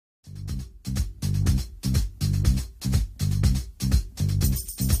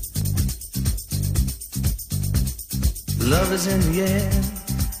Love is in the air,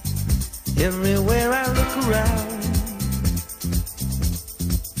 everywhere I look around.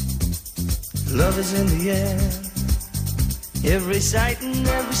 Love is in the air, every sight and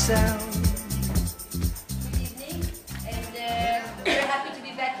every sound. Good evening, and we're happy to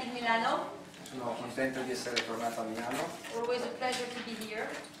be back in Milano. Sono contento di essere tornato a Milano, Always a pleasure to be here.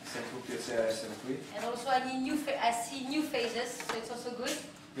 è sempre un piacere essere qui. And also I see new faces, so it's also good.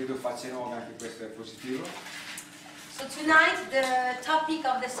 Vedo facce nuove, anche questo è positivo. So tonight the topic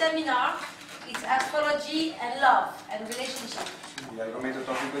of the seminar is astrology and love and relationship. L'argomento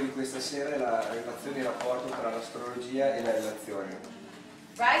topico di questa sera è la relazione e il rapporto tra l'astrologia e la relazione.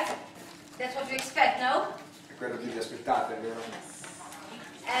 Right? That's what you expect, no? È quello che vi aspettate, vero?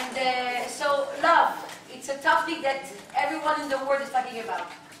 And so love, it's a topic that everyone in the world is talking about.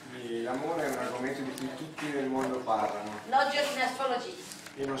 Quindi l'amore è un argomento di cui tutti nel mondo parlano, Not just in astrology.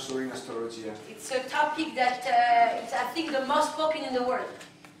 e non solo in astrologia. It's a topic that it's, I think, the most spoken in the world.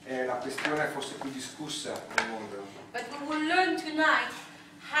 È la questione forse più discussa nel mondo. But we will learn tonight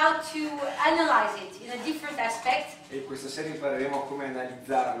how to analyze it in a different aspect E questa sera impareremo come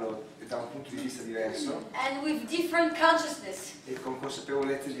analizzarlo da un punto di vista diverso and with different consciousness, e con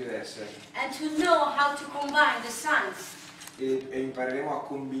consapevolezze diverse. and to know how to combine the signs. E impareremo a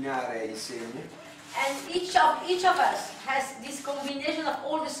combinare i segni. And each of us has this combination of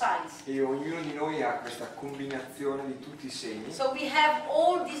all the signs. E ognuno di noi ha questa combinazione di tutti i segni. So we have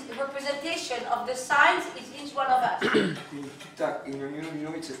all this representation of the signs in each one of us. Quindi in ognuno di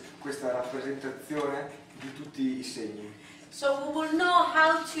noi c'è questa rappresentazione di tutti i segni. So we will know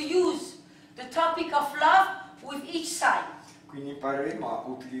how to use the topic of love with each sign. Quindi impareremo a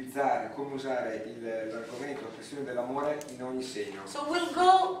utilizzare, come usare l'argomento, la questione dell'amore in ogni segno. So we'll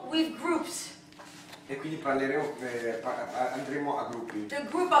go with groups. E quindi andremo a gruppi. The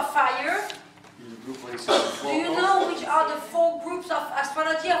group of fire. Il gruppo di segni di Do you fuoco. know which are the 4 groups of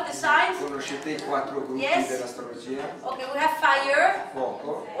astrology of the signs? Conoscete i 4 gruppi Yes. dell'astrologia? Okay, we have fire.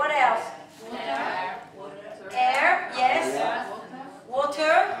 Fuoco, What else? Air, yes.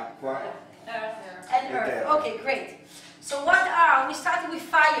 Water acqua, and earth. Okay, great. So we started with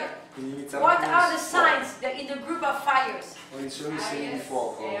fire. quindi iniziamo What con are il the fuoco. signs in the group of fires? Quali sono i segni di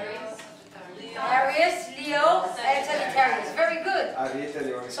fuoco? Aries, Leo, and Sagittarius. Very good. Ariete,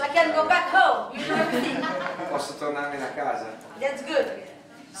 Leone, So I can go back home. You know everything. Posso tornarmene a casa? That's good.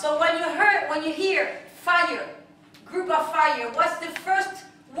 So when you hear fire, group of fire, what's the first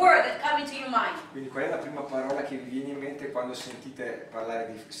word that comes into your mind? Quindi qual è la prima parola che vi viene in mente quando sentite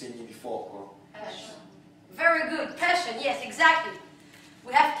parlare di segni di fuoco? Very good. Passion. Yes, exactly.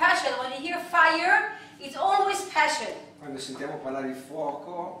 We have passion. When you hear fire, it's always passion. Quando sentiamo parlare di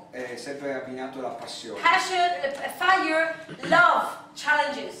fuoco è sempre abbinato alla passione. Passion, fire, love,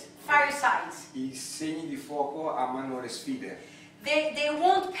 challenges, fire signs. I segni di fuoco amano le sfide, They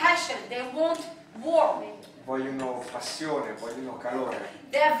want passion. They want warmth. vogliono passione, vogliono calore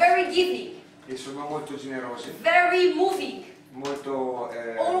They are very giving, e sono molto generosi, very moving. molto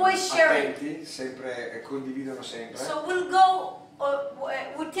Always sharing. attenti, sempre condividono sempre. So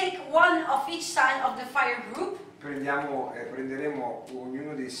we'll take one of each sign of the fire group, Prenderemo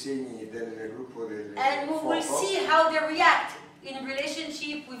ognuno dei segni del gruppo del and we will fuoco see how they react in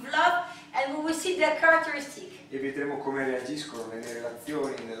relationship with love, and we will see their characteristic. e vedremo come reagiscono nelle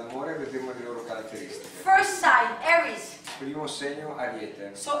relazioni, nell'amore, e vedremo le loro caratteristiche. First sign, Aries. Primo segno,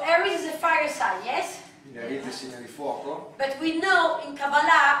 Ariete. So Aries is a fire sign, yes? Quindi Ariete è segno di fuoco. But we know in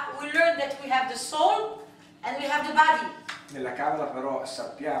Kabbalah, we learn that we have the soul and we have the body. Nella Kabbalah però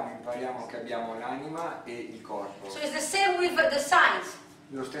impariamo che abbiamo l'anima e il corpo. So it's the same with the signs.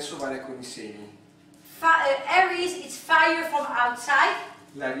 Lo stesso vale con i segni. Aries is fire from outside,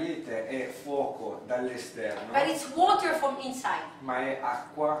 L'Ariete è fuoco dall'esterno, but it's water from inside. ma è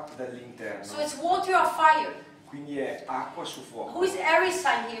acqua So dall'interno. it's water of fire. Quindi è acqua su Who fuoco. is Aries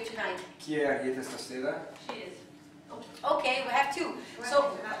sign here tonight? Chi è Ariete stasera? Okay, we have 2.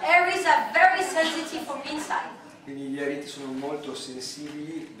 So Aries are very sensitive from inside. Quindi gli Arieti sono molto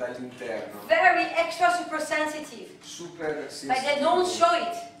sensibili dall'interno, Very extra super sensitive. super But they don't sensibili, show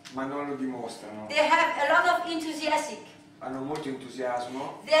it. ma non lo dimostrano. They have a lot of enthusiastic. Hanno molto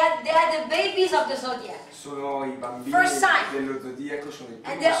entusiasmo, They are the babies of the zodiac. sono i bambini First sign. dello zodiaco, sono il And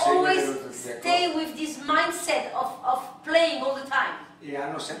primo they segno always dello zodiaco stay with this mindset of playing all the time. e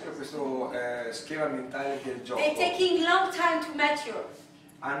hanno sempre questo schema mentale del gioco. They're taking long time to mature.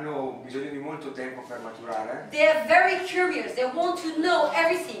 Hanno bisogno di molto tempo per maturare, They are very curious. They want to know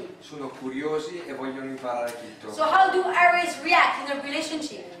everything. sono curiosi e vogliono imparare tutto. So how do Aries react in a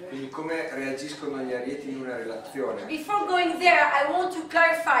relationship? Quindi come reagiscono gli Arieti in una relazione? Before going there, I want to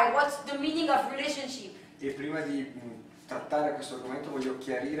clarify what's the meaning of relationship. E prima di trattare questo argomento voglio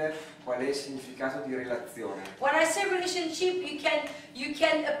chiarire qual è il significato di relazione. When I say relationship, you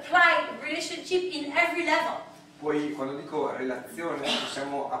can apply relationship in every level. Poi quando dico relazione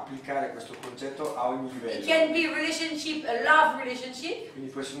possiamo applicare questo concetto a ogni It livello. can be relationship, a love relationship,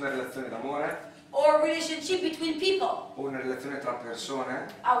 Quindi può essere una relazione d'amore or relationship between people. o una relazione tra persone,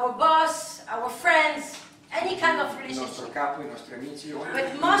 Our boss, our friends, any kind of il nostro relationship. capo, i nostri amici,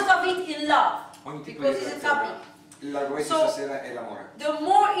 But most of it in love, ogni tipo di because it's a topic. relazione. L'argomento So- stasera è l'amore. The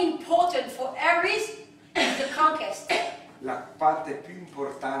more important for Aries is the conquest. La parte più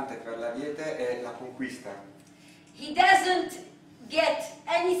importante per l'Ariete è la conquista. He doesn't get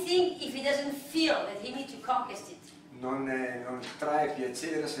anything if he doesn't feel that he needs to conquest it. Non trae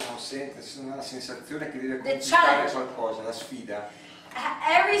piacere se non sente, se non ha la sensazione che deve The conquistare challenge. qualcosa, la sfida.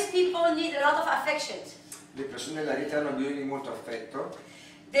 Aries people need a lot of affection. Le persone dell'Ariete hanno bisogno di molto affetto,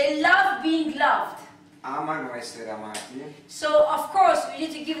 They love being loved. amano essere amati, So of course we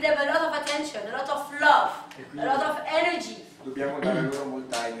need to give them a lot of attention, a lot of love, a lot of energy. dobbiamo dare loro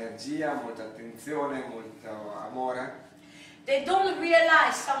molta energia, molta attenzione, molto amore. They don't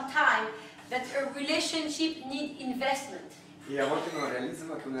realize sometimes that a relationship needs investment. E a volte non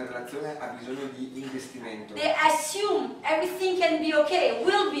realizzano che una relazione ha bisogno di investimento. They assume everything can be okay,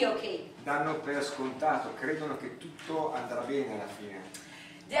 will be okay. Danno per scontato, credono che tutto andrà bene alla fine.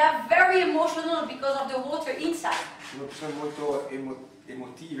 They are very emotional because of the water inside. Sono persone molto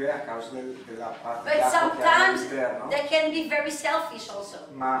emotive a causa della parte But d'acqua che hanno sometimes all'interno, they can be very selfish also.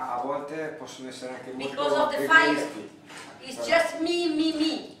 ma a volte possono essere anche Because molto of the fire. egoisti. It's just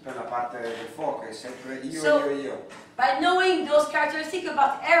me. Per la parte del fuoco è sempre io, So- io. By knowing those characteristics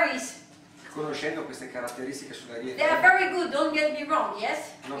about Aries, Conoscendo queste caratteristiche they are sull'Ariete, very good, don't get me wrong,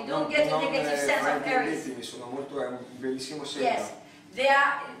 yes? You don't get a negative sense of Aries. fraintendetemi, sono molto, è un bellissimo segno. Yes. They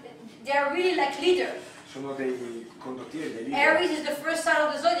are really like leader. Sono dei condottieri, dei leader. Aries is the first sign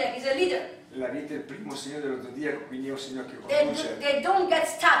of the zodiac, is a leader. L'Ariete è il primo segno dello zodiaco, quindi è un segno che They, conduce. they don't get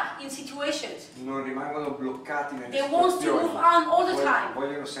stuck in situations. Non rimangono bloccati nelle They want to situazioni. move on all the time.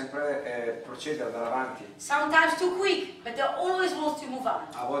 Vogliono sempre procedere, andare avanti. Sometimes too quick, but they always want to move on.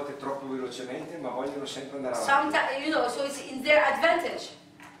 A volte troppo velocemente, ma vogliono sempre andare avanti. Sometimes, so it's in their advantage.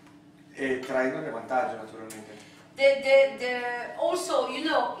 E traendone vantaggio, naturalmente. Also,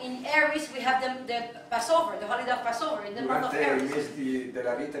 in Aries we have the Passover, the holiday of Passover, in the month of Durante il Aries. mese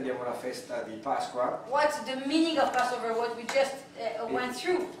della vita abbiamo la festa di Pasqua. What's the meaning of Passover, what we just went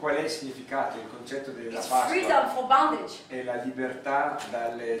through? Qual è il significato, il concetto della It's Pasqua? freedom for bondage. È la libertà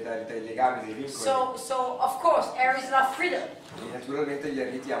dai legami, dai vincoli. So of course, Aries love freedom. E naturalmente gli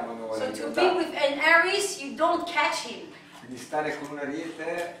arieti amano la So to be libertà. with an Aries, you don't catch him. Quindi stare con un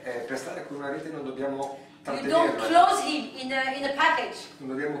ariete, per stare con un ariete non dobbiamo You don't trattenerlo, close him in a package. non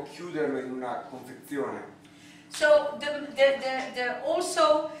dobbiamo chiuderlo in una confezione. So the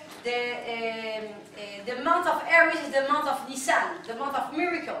month of Aries is the month of Nisan, the month of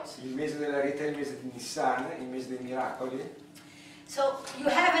miracles. Il mese dell'ariete è il mese di Nissan, il mese dei miracoli. So you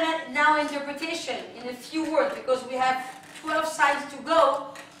have now interpretation in a few words because we have 12 signs to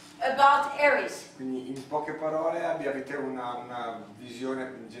go about Aries. Quindi in poche parole avete una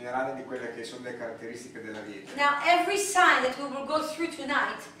visione generale di quelle che sono le caratteristiche dell'ariete. Now every sign that we will go through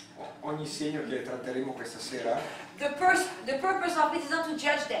tonight, Ogni segno che tratteremo questa sera, the purpose of it is not to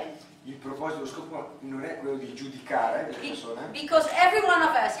judge them. il proposito, lo scopo non è quello di giudicare le persone, Because every one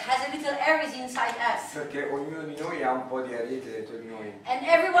of us has a little Aries inside us. perché ognuno di noi ha un po' di ariete dentro di noi And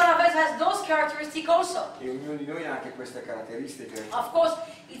every one of us has those characteristics also. e ognuno di noi ha anche queste caratteristiche. Of course,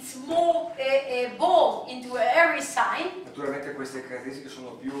 it's more bold into an Aries sign Naturalmente queste caratteristiche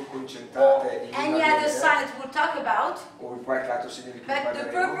sono più or concentrate in any un other ariete sign that we'll talk about. o in qualche altro segno di cui But the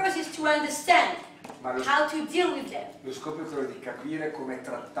parleremo, purpose is to understand ma how to deal with them. lo scopo è quello di capire come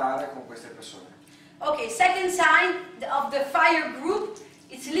trattare con queste persone. Okay, second sign of the fire group,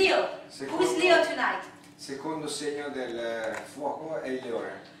 it's Leo. Who's Leo tonight? Secondo segno del fuoco è il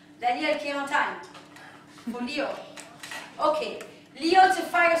leone. Daniel came on time for Leo. Okay, Leo is a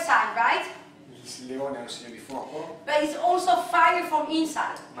fire sign, right? Il leone è un segno di fuoco, But it's also fire from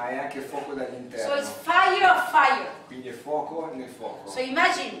inside. ma è anche fuoco So dall'interno. it's fire of fire. Quindi è fuoco nel fuoco. So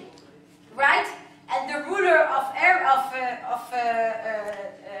imagine, right? And the ruler of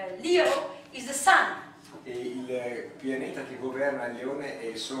Leo is the sun. E il pianeta che governa il leone è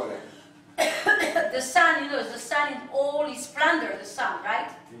il sole. The sun, is the sun in all its splendor, the sun,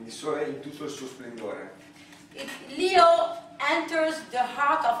 right? Quindi il sole in tutto il suo splendore. Leo enters the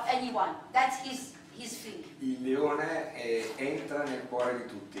heart of anyone. That's his thing. Il leone entra nel cuore di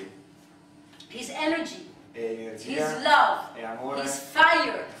tutti. His energy, È his energia, love, è amore, his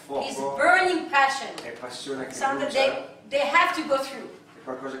fire, fuoco, his burning passion. è passione che Something brucia. They have to go through. è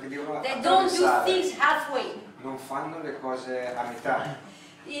qualcosa che devono They don't do attraversare, things halfway. non fanno le cose a metà.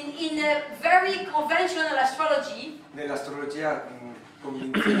 In a very conventional astrology, Nell'astrologia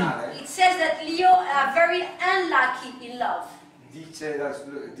convenzionale it says that Leo are very unlucky in love. dice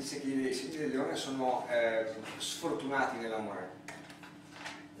che i segni del leone sono sfortunati nell'amore.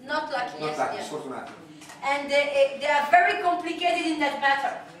 Not lucky, Non yes, tanti, yes. sfortunati. And they are very complicated in that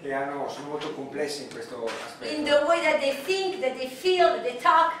matter. E sono molto complessi in questo In aspetto, the way that they think, that they feel, that they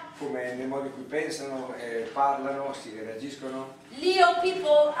talk. come nel modo in cui pensano, parlano, si reagiscono. Leo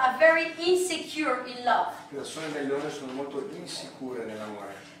people are very insecure in love. Le persone del leone sono molto insicure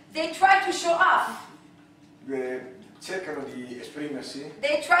nell'amore. They try to show off. Cercano di esprimersi,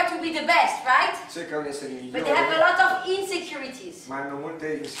 They try to be the best, right? cercano di essere i But they have a migliori, lot of insecurities. ma hanno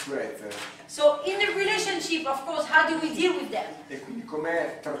molte insicurezze. So in the relationship, of course, how do we deal with them? E quindi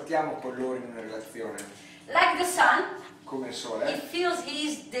come trattiamo con loro in una relazione? Like the sun, Come il he sole, feels he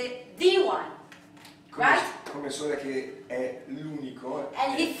is the one, right? come il sole che è l'unico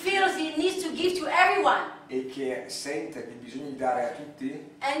And he feels he needs to give to everyone. e che sente che bisogna dare a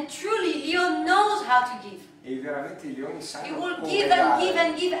tutti, And truly, Leo knows how to give. e veramente i leoni He sanno will come give and give dare.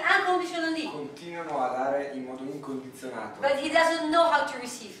 and give unconditionally. Continuano a dare in modo incondizionato, But he doesn't know how to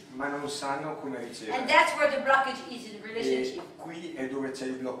receive. ma non sanno come And ricevere. that's where the blockage is in E relationship. qui è dove c'è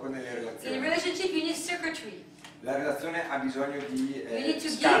il blocco nelle In relazioni. relationship, you need circuitry. La relazione ha bisogno di You need to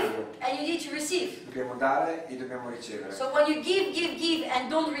give scambio. and you need to receive. Dobbiamo dare e dobbiamo ricevere. So when you give and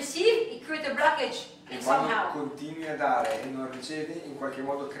don't receive, it creates a blockage E in quando somehow. continui a dare e non ricevi, in qualche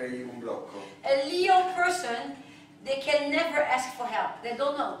modo crei un blocco. A Leo person, they can never ask for help. They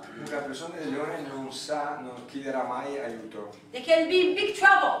don't know. Una persona del leone non sa, non chiederà mai aiuto. They can be in big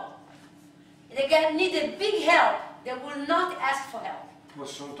trouble. They can need a big help. They will not ask for help.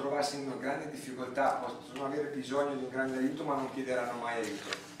 Possono trovarsi in una grande difficoltà, possono avere bisogno di un grande aiuto, ma non chiederanno mai aiuto.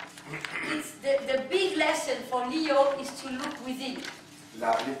 It's the big lesson for Leo is to look within.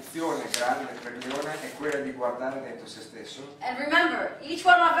 La lezione grande per il leone è quella di guardare dentro se stesso. And remember, each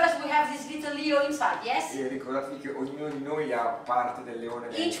one of us, we have this little Leo inside, yes? E ricordatevi che ognuno di noi ha parte del leone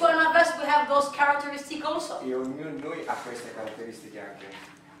Each dentro. one of us, we have those characteristics also. E ognuno di noi ha queste caratteristiche anche.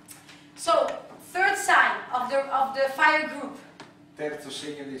 So, third sign of the fire group, Terzo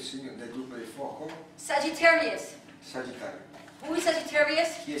segno del gruppo del fuoco, Sagittarius. Sagittario. Who is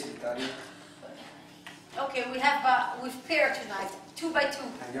Sagittarius? Chi è Sagittario? Okay, we've paired tonight, 2 by 2.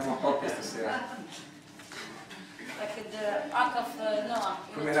 Andiamo a coppia stasera. Like the Ark of Noah.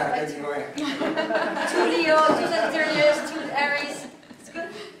 Come 2 l'arca by di 2. Noè. 2 Leo, 2 Sagittarius, 2 Aries. It's good?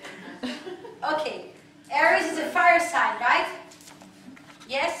 Okay. Aries is a fire sign, right?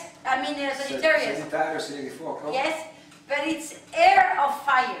 Yes? I mean Sagittarius. Sagittario, segno di fuoco. Yes? But it's air of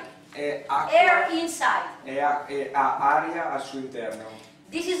fire. È acqua, Air inside. e ha aria al suo interno.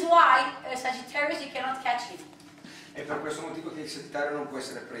 This is why Sagittarius, you cannot catch him. È per questo motivo che il Sagittario non può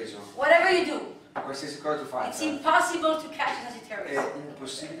essere preso. Whatever you do, Qualsiasi cosa tu it's faccia, impossible to catch è Sagittarius.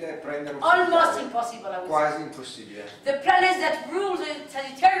 impossibile prendere un Almost Sagittario. impossible, I would say. Quasi impossibile. The planet that rules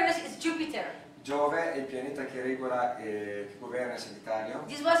Sagittarius is Jupiter. Giove è il pianeta che regola e che governa il Sagittario.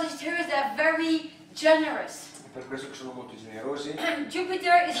 This was Sagittarius, they are very generous. È per questo che sono molto generosi.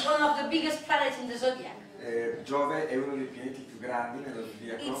 Jupiter is one of the biggest planets in the zodiac. Giove è uno dei pianeti più grandi nello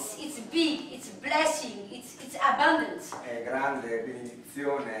zodiaco. It's big, it's blessing, it's abundance. È grande, è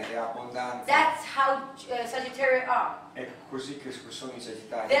benedizione, è abbondanza. That's how Sagittarius are. È così che sono i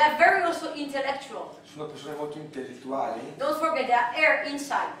Sagittari. They are very also intellectual. Sono persone molto intellettuali. Don't forget, they are air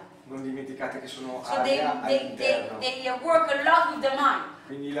inside. Non dimenticate che sono So they aria all'interno. work a lot with the mind.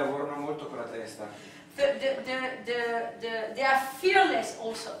 Quindi lavorano molto con la testa. They are fearless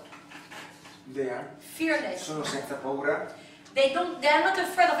also. Fearless. Sono senza paura, They are not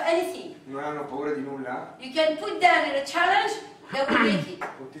afraid of anything. non hanno paura di nulla. You can put them in a challenge, they will make it.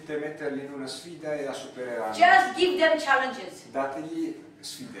 Potete metterli in una sfida e la supereranno. Just give them challenges. Dategli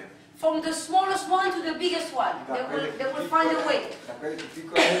sfide. From the smallest one to the biggest one. Da quelle They più will find a way. piccole, da quelle più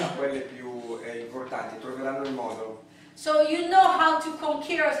piccole a quelle più importanti. Troveranno il modo. So you know how to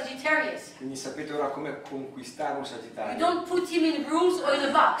conquer a Sagittarius. Quindi sapete ora come conquistare un You Sagittario. don't put him in rules or in a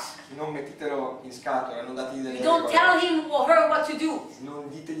box. Non mettetelo in scatola, non dategli delle You don't regole. tell him or her what to do. Non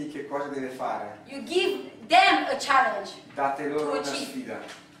ditegli che cosa deve fare. You give them a challenge. Date loro To una achieve. sfida.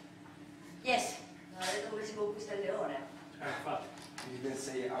 Yes. No, ha detto come si conquista il leone. Infatti, you can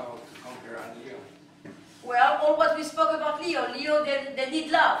say how to conquer a Leo. Well, all what we spoke about Leo. Leo, they need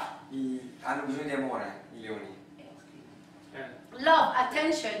love. Hanno bisogno di amore, i leoni. Love,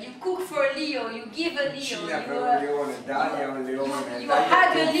 attention. You cook for a Leo. You give a Leo. Cucina per un leone, dai a un leone, you dai hug a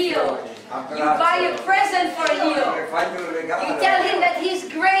attenzioni. Leo. You buy a present for Leo. Fagli un regalo. You tell him that he's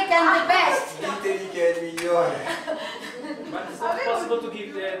great and the best. Ditegli che è il migliore. But it's not possible to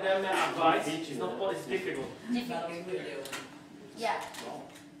give them advice. It's not possible. It's difficult. Yeah.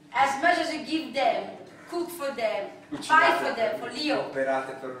 As much as you give them, cook for them, buy for them, for Leo,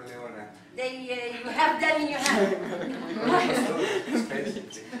 Operate per un leone. you have them in your hand.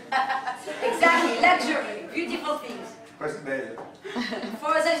 Spenditi. Exactly, luxury, beautiful things. Questo è bello.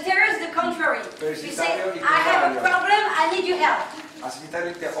 For Sagittarius, the contrary. Per You say, Sagittario, il I have a contrario. problem, I need your help. A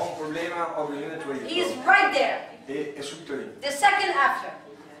Sagittario te ho un problema, ho bisogno del tuo He's aiuto. right there. E è subito lì. The second after.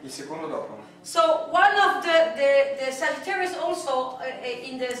 Il secondo dopo. So one of the Sagittarius also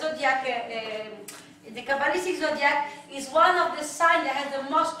in the zodiac, in the Kabbalistic zodiac, is one of the signs that has the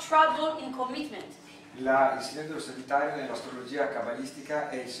most trouble in commitment. Il segno dello Sagittario nell'astrologia cabalistica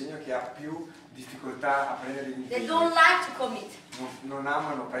è il segno che ha più difficoltà a prendere gli They impegni. don't like to commit. Non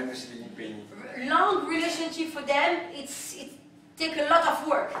amano prendersi degli impegni. Long relationship for them, it take a lot of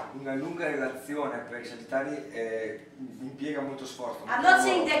work. Una lunga relazione per i Sagittari impiega molto sforzo. I'm molto not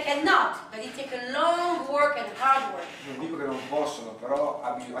saying lavoro. they cannot, but it take a long work and hard work. Non dico che non possono, però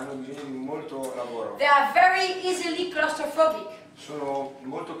hanno bisogno di molto lavoro. They are very easily claustrophobic. Sono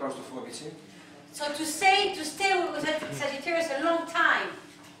molto claustrofobici, So to stay with Sagittarius a long time,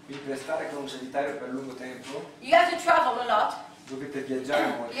 quindi per stare con un Sagittario per lungo tempo you have to travel a lot. dovete viaggiare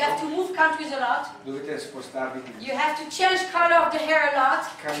You have molto, to move countries a lot. dovete spostarvi, You have to change color of the hair a lot.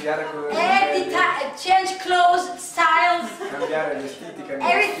 cambiare colore Every di time, change clothes, styles, cambiare vestiti,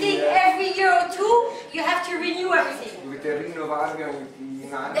 cambiare everything. stile. Every year or two, you have to renew everything. Dovete rinnovarvi ogni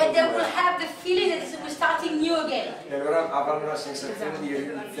un anno. That they will due. have the feeling that we're starting new again. E allora avranno la sensazione di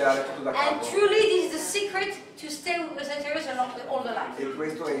riniziare tutto da And capo. truly, this is the secret to stay with Sagittarius all the life. E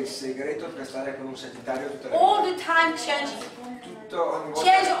questo è il segreto per stare con un Sagittario tutta la All vita. the time changing. Tutto ogni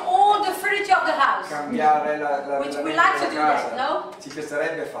Change volta all the furniture of the house. cambiare la Which we mente like to della do casa. that, no? Ci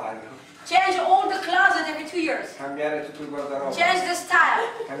piacerebbe farlo. Change all the closet every 2 years. Cambiare tutto il guardaroba. Change the style.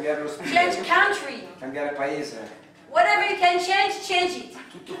 Cambiare lo Change stile. country. Cambiare paese. Whatever you can change, change it.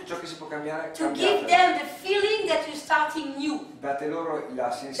 Tutto ciò che si può cambiare, To give cambiate. them the feeling that you're starting new. Date loro la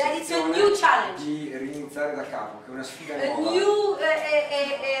That it's a sensazione new challenge. di riniziare da capo, che è una sfida A nuova, new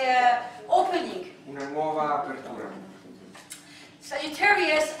opening. una nuova apertura.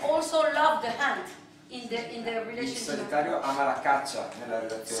 Sagittarius also love the hunt in the Il relationship. Sagittario ama la caccia nella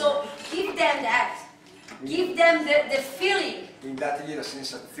relazione. So give them that. Give them the feeling Quindi dategli la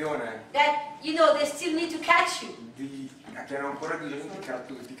sensazione that you know they still need to catch you. che hanno ancora bisogno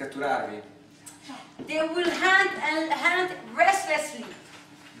di catturarvi. They will hunt restlessly.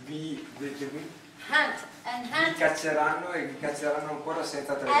 Vi Hunt and hunt cacceranno e vi cacceranno ancora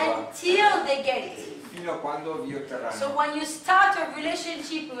senza tregua, until they get it. fino a quando vi So otterranno. when you start a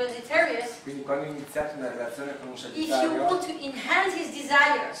relationship with Sagittarius, Quindi quando iniziate una relazione con un if you Sagittario, want to enhance his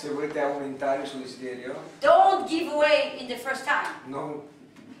desire, se volete aumentare il suo desiderio, don't give away in the first time. non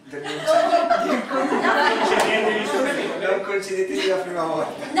Nothing. non concedetevi la prima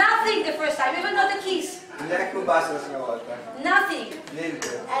volta. Nothing the first time, even not a kiss. Neanche un bacio la prima volta. Nothing.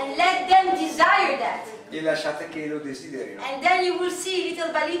 Niente. And let them desire that. E lasciate che lo desiderino. And then you will see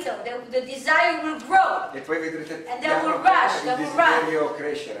little by little, the desire will grow. E poi vedrete And they piano will piano rush, il they will run. desiderio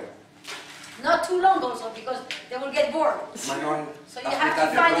crescere. Not too long also, because they will get bored. Ma non So you have to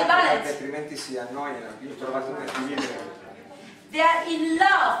aspettate find the troppo, balance. perché altrimenti si annoiano. Io ho trovato un equilibrio. They are in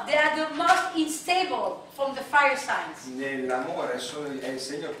love, they are the most unstable from the fire signs. Nell'amore è il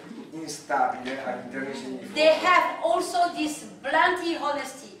segno più instabile all'interno dei segni di They fuoco. have also this bluntly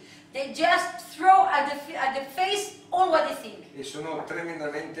honesty. They just throw at the face all what they think. E sono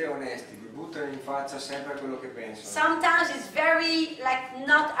tremendamente onesti, vi buttano in faccia sempre quello che pensano. Sometimes it's very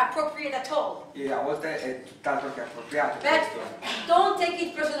not appropriate at all. E a volte è tutt'altro che appropriato But questo. don't take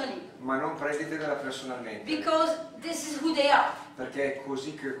it personally, Ma non prendetela personalmente, because this is who they are. perché è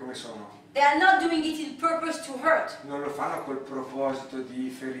così come sono. They are not doing it in purpose to hurt, Non lo fanno col proposito di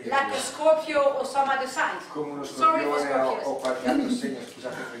ferire. like a Scorpio or some other signs. Come uno Sorry for scorpione o Scorpios. qualche altro segno,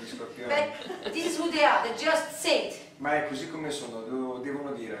 scusate per gli scorpioni. But this is who they are. They just say it. Ma è così come sono, lo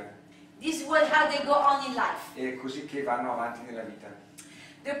devono dire. This is how they go on in life. È così che vanno avanti nella vita.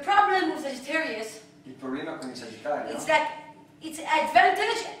 The problem with Sagittarius Il problema con il Sagittario is that it's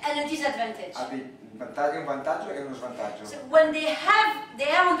advantage and a disadvantage. ha dei vantaggi, un vantaggio e uno svantaggio. So when they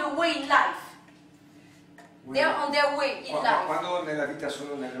are on the way in life, They are on their way in life. Quando nella vita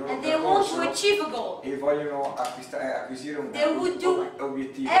sono nel loro And they want to percorso achieve a goal. e vogliono acquisire un They would do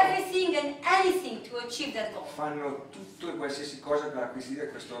obiettivo, everything and anything to achieve that goal. fanno tutto e qualsiasi cosa per acquisire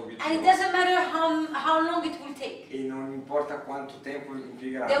questo And it obiettivo. doesn't matter how long it will take. E non importa quanto tempo They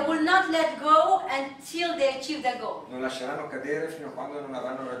impiegheranno. will not let go until they achieve that goal. Non lasceranno cadere fino a quando non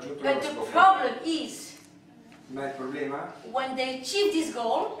avranno raggiunto il But loro the scopo. problem is, Ma il problema when they achieve this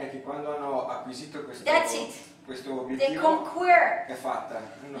goal, è che quando hanno acquisito questo That's it. questo they obiettivo conquer. è fatta.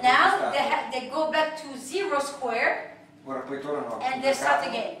 Hanno Now conquistato. they go back to zero square Ora poi tornano And sul they start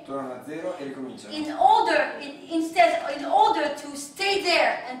mercato, again. tornano a zero e ricominciano. in order to stay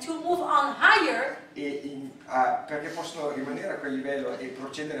there and to move on higher. Perché possono rimanere a quel livello e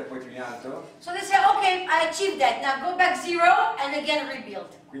procedere poi più in alto, So they say, okay, I achieved that. Now go back zero and again rebuild.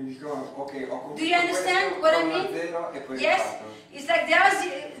 quindi dicono ok, ho Do you compiuto understand questo, what I torno mean? a zero e poi Yes? riparto. It's like they are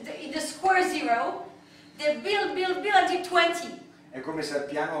in the square zero. They build until 20. È come se al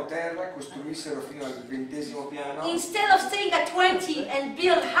piano terra costruissero fino al 20° piano Instead of staying at 20 and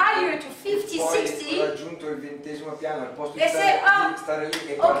build higher to 50, e poi 60, raggiunto il 20° piano al posto di They say, stare lì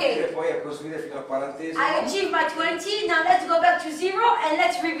e ok. partire poi a costruire fino al 40°, I achieved my 20, now let's go back to zero and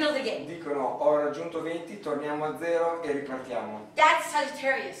let's rebuild again. dicono ho raggiunto 20, torniamo a zero e ripartiamo. That's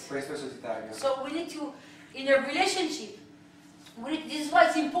Sagittarius. Questo è Sagittario. So we need to, in a relationship, this is why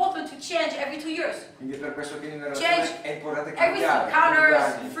it's important to change every 2 years. Quindi per questo che in una Change relazione è importante Everything, cambiare,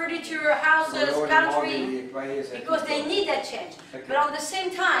 counters, cambiare. furniture, houses, Colori, country, mobili, paese, because they tutto. need that change. Perché But on the same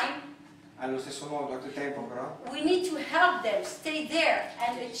time, allo stesso modo, allo tempo però, we need to help them stay there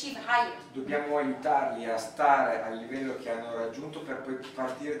and achieve higher. dobbiamo aiutarli a stare al livello che hanno raggiunto per poi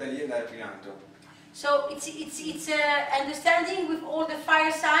partire da lì e andare più in alto. So it's understanding with all the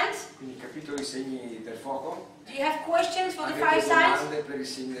fire signs. Quindi capito i segni del fuoco? Do you have questions for the fire Avete signs? domande per i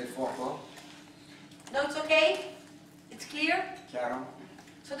segni del fuoco? No, it's okay? It's clear? Chiaro?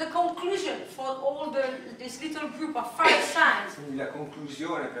 So the conclusion for all this little group of fire signs, Quindi la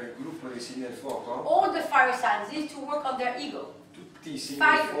conclusione per il gruppo dei segni del fuoco, all the fire signs need to work on their ego tutti i segni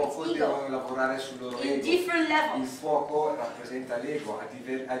Fire, del fuoco ego. devono lavorare sul loro in ego. different Il levels. fuoco rappresenta l'ego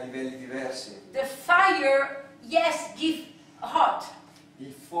a livelli diversi. The fire, yes, give hot.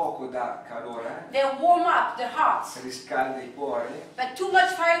 Il fuoco dà calore, They warm up the hearts. riscalda i cuori, But too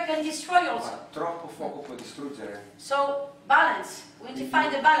much fire can destroy also. ma troppo fuoco può distruggere. So balance. We need to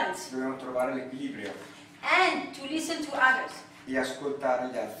find the balance. Dobbiamo trovare l'equilibrio And to listen to others. e ascoltare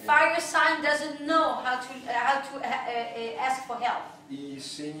gli altri. Fire sign doesn't know how to ask for help. I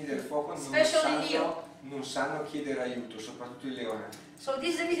segni del fuoco Especially Leo. non sanno chiedere aiuto, soprattutto il leone. So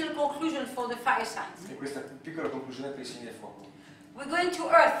this is a little conclusion for the fire signs. E questa piccola conclusione per i segni del fuoco. We're going to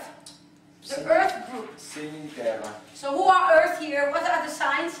Earth. The Segni- Earth group. Segni di terra. So who are Earth here? What are the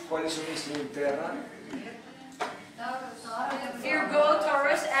signs? Quali sono i segni di terra? Virgo,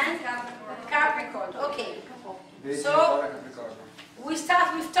 Taurus, and Capricorn. Okay. Vergine, So- Toro e Capricorno. We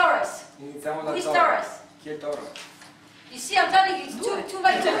start with Taurus. Iniziamo dal Who is toro. Taurus? Chi è il toro? You see, I'm telling you, it's two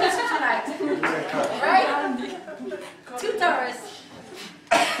by two tonight. Right? Two Taurus.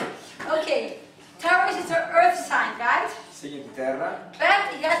 Okay. Taurus is an earth sign, right? Segni di terra,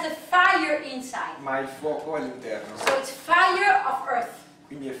 But it has the fire inside. ma il fuoco all'interno. So it's fire of earth.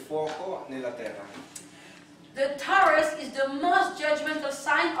 Quindi è fuoco nella terra. The Taurus is the most judgmental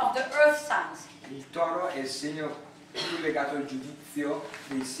sign of the earth signs. Il toro è il segno più legato al giudizio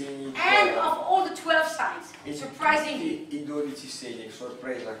dei segni di And terra. of all the 12 signs. E di Surprisingly. tutti i 12 segni,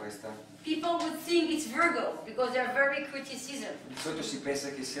 sorpresa questa. People would think it's Virgo because they're very criticism. Di solito si pensa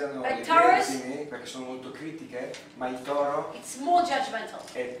che siano But le Taurus- vergini perché sono molto critiche, ma il toro It's more judgmental.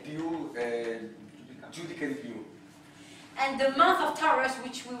 è più, giudica di più. And the month of Taurus,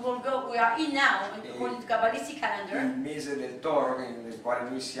 which we are in now, according to Kabbalistic Il calendar, mese del toro, nel quale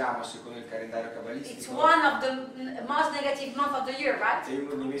noi siamo secondo il calendario it's cabalistico, one of the most negative months of the year, right? è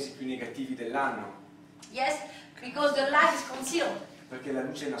uno dei mesi più negativi dell'anno, Yes, because the light is concealed. perché la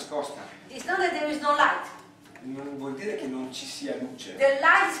luce è nascosta. It's not that there is no light. Non vuol dire che non ci sia luce, The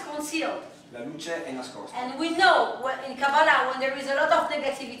light is concealed. la luce è nascosta. And we know in Kabbalah, when there is a lot of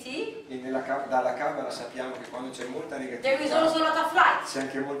negativity, E dalla Kabbalah sappiamo che quando c'è molta there is negatività also a lot of light. c'è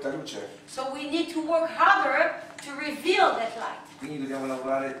anche molta luce. So we need to work harder to reveal that light. Quindi dobbiamo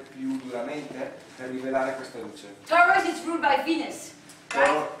lavorare più duramente per rivelare questa luce. Taurus is ruled by Venus,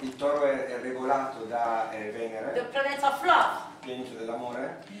 right? Il toro è regolato da The Venere, planet of love. pianito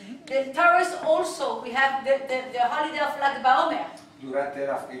dell'amore. The Taurus also, we have the holiday of Lag BaOmer, Durante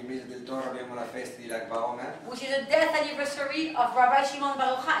il mese del Toro abbiamo la festa di Lag BaOmer, which is the death anniversary of Rabbi Shimon Bar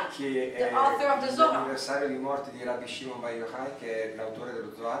Yochai, che the è author of the Zohar, l'anniversario di morte di Rabbi Shimon Bar Yochai, che è l'autore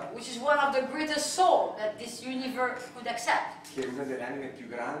dello Zohar, which is one of the greatest souls that this universe could accept. che è una delle anime più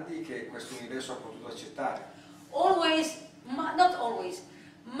grandi che questo universo ha potuto accettare. Always, not always,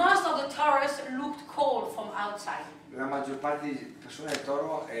 most of the Taurus looked cold from outside, La maggior parte di persone del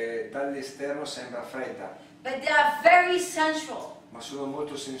Toro dall'esterno sembra fredda, but they are very sensual, ma sono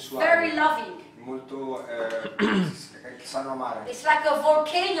molto very sensuali, loving. molto sanno amare. It's like a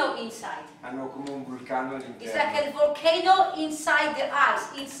volcano inside. Hanno come un vulcano It's like all'interno. a volcano inside the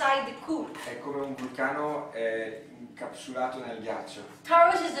ice, inside the cool. È come un vulcano incapsulato nel ghiaccio.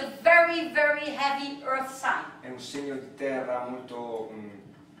 Taurus is a very, very heavy earth sign. È un segno di terra molto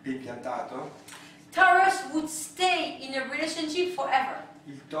ben piantato. Taurus would stay in a relationship forever.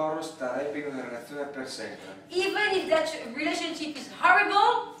 Il Toro starebbe in una relazione per sempre. Even if that relationship is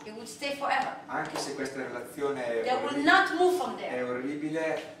horrible, it would stay forever. Anche se questa relazione They will not move from è there.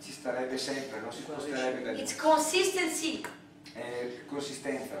 orribile, ci starebbe sempre, non si sposterebbe da lì. It's consistency. È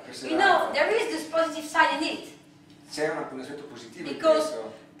consistenza, You know, perseveranza. there is this positive side in it. C'è un aspetto positivo in Because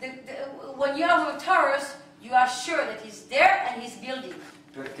questo, when you are with Taurus, you are sure that he's there and he's building.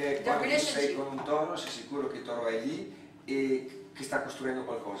 perché the quando tu sei relationship. con un Toro sei sicuro che il Toro è lì e che sta costruendo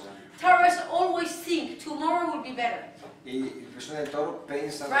qualcosa. Taurus always think tomorrow will be better. E le persone del Toro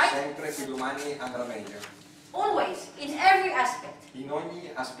pensano Right? sempre che domani andrà meglio, Always, in every aspect. in ogni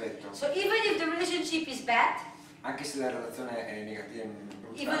aspetto. So even if the relationship is bad, Anche se la relazione è negativa,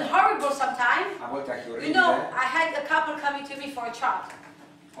 even brutta, horrible sometimes, a volte anche you orribile. know, I had a couple coming to me for a chart.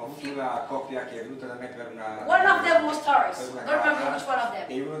 Ho avuto una coppia che è venuta da me per una... One of them was Taurus. per una Don't remember casa, which one of them.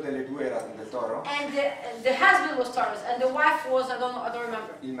 e uno delle due era del Toro. And the husband was Taurus, and the wife was, I don't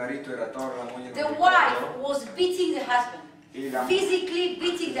remember. Il marito era Toro, la moglie The non wife ricordo. was beating the husband, E la, physically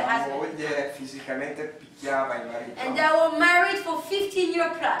beating the la husband. moglie fisicamente picchiava il marito. And they were married for 15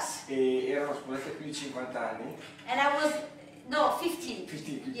 years plus. E erano sposate più di 50 anni, And I was, no, 15.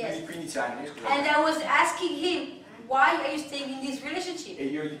 15, Yes. più di 15 anni, And scusate. I was asking him, why are you staying in this relationship? E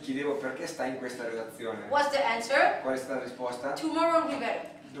io gli chiedevo perché stai in questa relazione. What's the answer? Qual è stata la risposta? Tomorrow will be better.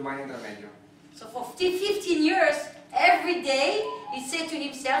 Domani andrà meglio. So for 15 years, every day, he said to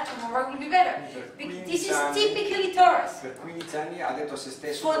himself, tomorrow will be better. This is typically Taurus. Per 15 anni ha detto a se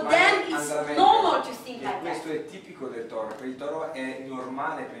stesso For domani them, andrà it's meglio. normal to think E like questo that. è tipico del Toro. Per il Toro è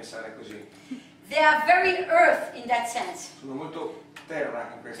normale pensare così. They are very earth in that sense. Sono molto terra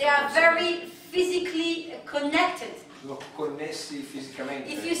in questo They are senso. very physically connected. Sono connessi fisicamente.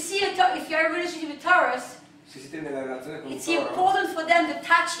 If you see if you are in a relationship with Taurus, Se siete nella relazione con un it's Toro, important for them the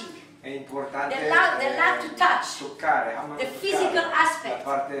touching. è importante They love to touch. toccare, amano The toccare physical aspect. la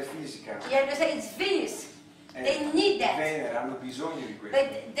parte fisica. You understand? It's Venus. They need that. Venere, hanno bisogno di questo,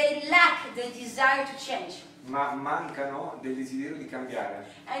 But they lack the desire to change. ma mancano del desiderio di cambiare.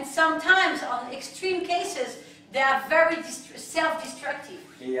 And sometimes, on extreme cases, they are very self-destructive.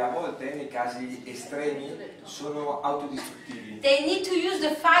 E a volte, nei casi estremi, sono autodistruttivi. They need to use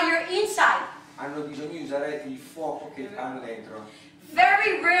the fire inside. Hanno bisogno di usare il fuoco che hanno dentro.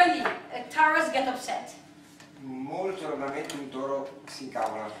 Very rarely a Taurus get upset. Molto raramente un Toro si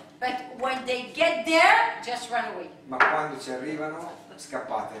incavola, But when they get there, just run away. ma quando ci arrivano,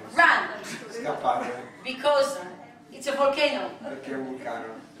 scappate. Run. Scappate, Because it's a volcano. perché è un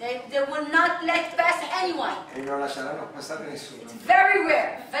vulcano. They will not let pass anyone. E non lasceranno passare nessuno. It's very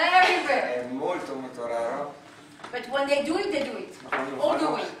rare. Very rare. È molto molto raro, But when they do it, ma quando lo all the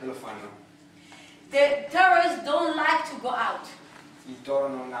fanno, way. lo fanno. The Taurus don't like to go out. Il Toro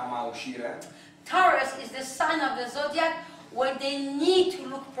non ama uscire. Taurus is the sign of the zodiac when they need to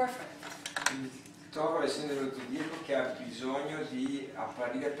look perfect. Il Toro è il segno dello zodiaco che ha bisogno di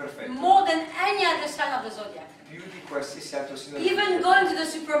apparire perfetto, More than any other sign of the zodiac. più di qualsiasi altro segno dello Even zodiaco. going to the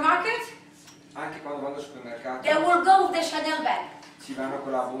supermarket, Anche quando vanno al supermercato they will go with the Chanel bag. ci vanno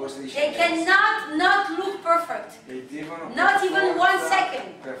con la borsa di They Chanel cannot not look perfect. e devono Not even forza, 1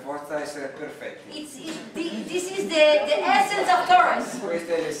 second. per forza essere perfetti. This is the essence of Taurus.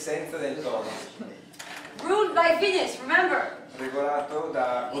 Questa è l'essenza del Toro, Ruled by Venus, remember. regolato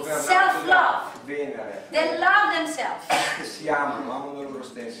da It's governato self-love. da Venere. They love themselves. Che si amano loro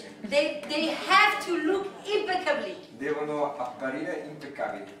stessi. They have to look impeccably. Devono apparire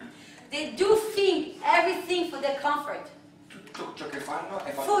impeccabili. They do think everything for their comfort. Tutto ciò che fanno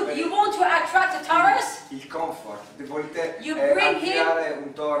è fatto Food, per you want to attract a Taurus? il comfort. Volete You bring attirare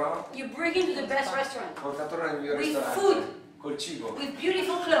un Toro? You bring him to the best restaurant. Portatelo nel mio With ristorante. food. col cibo, with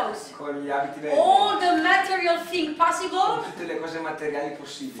beautiful clothes, con gli abiti belli, all the material thing con possible. tutte le cose materiali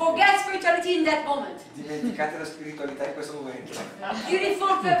possibili. Forget spirituality in that moment. Dimenticate la spiritualità in questo momento.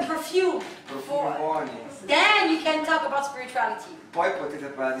 Beautiful perfume. Profumi buoni. Then you can talk about spirituality. Poi potete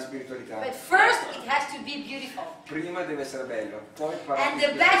parlare di spiritualità. But first, it has to be beautiful. Prima deve essere bello, poi parlare And di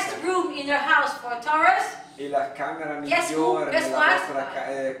the best spiritualità. room in your house for a Taurus, E la camera Guess migliore guess nella what?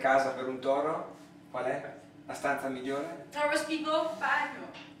 vostra casa per un toro? Qual è? La stanza migliore? Taurus people?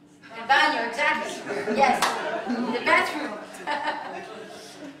 The bagno, exactly. Yes, the bathroom.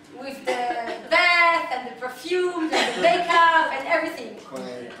 With the bath and the perfume and the makeup and everything. Con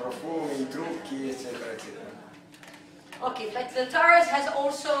i profumi, i trucchi, eccetera, eccetera. Okay, but the Taurus has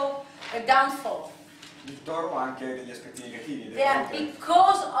also a downfall. Il toro ha anche degli aspetti negativi. delle They are, volte.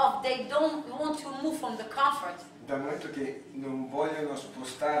 because of they don't want to move from the comfort. Dal momento che non vogliono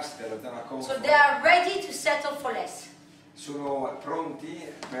spostarsi dalla zona So comfort, they are ready to settle for less. sono pronti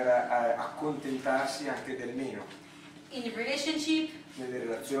per accontentarsi anche del meno, In relationship, nelle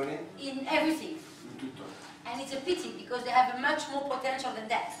relazioni, in everything. in tutto. And it's a pity because they have much more potential than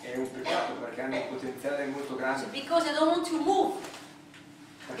that. È un peccato perché hanno un potenziale molto grande, Because they don't want to move.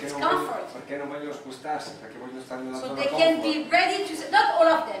 perché It's non, vogliono, comfort. perché non vogliono spostarsi, perché vogliono stare nella So zona they can comfort. be ready to, not all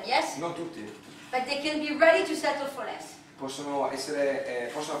of them, yes? Non tutti. But they can be ready to settle for less. Possono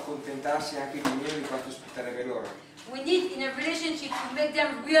accontentarsi anche di meno di quanto aspetterebbe loro. We need in a relationship to make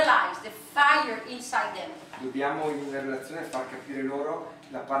them realize the fire inside them. Dobbiamo in una relazione far capire loro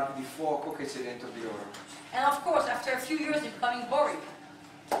la parte di fuoco che c'è dentro di loro. And of course, after a few years, they're becoming boring.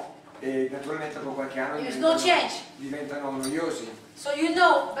 E naturalmente dopo qualche anno There's no change. diventano noiosi. So you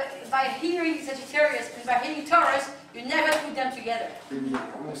know, by hearing Sagittarius and by hearing Taurus, you never put them together. Quindi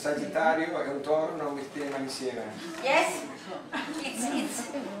un Sagittario e un Toro non mettevano insieme. Yes? It's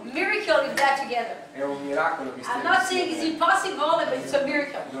a miracle if they're together. È un miracolo che I'm stiano not saying it's insieme. impossible, but it's a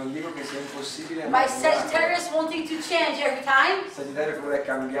miracle. Non dico che sia impossibile, ma By è un miracolo. Sagittarius wanting to change every time, Sagittario che vuole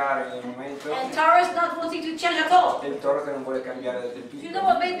cambiare nel momento and Taurus not wanting to change at all. e il Toro che non vuole cambiare del tutto. You know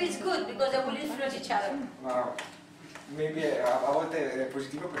what? Maybe it's good because they will influence each other. Ma maybe a volte è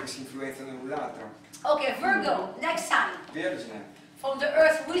positivo perché si influenzano l'un l'altro. Okay, Virgo, next sign. Vergine. From the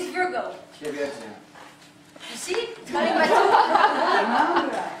earth, who is Virgo? Chi è Vergine? You see? It's coming by two.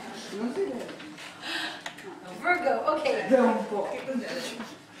 Virgo, okay.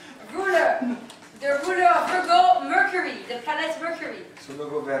 Ruler. The ruler of Virgo, Mercury, the planet Mercury. Sono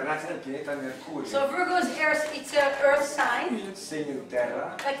governati dal pianeta Mercurio. So Virgo's earth, it's an earth sign, Segno di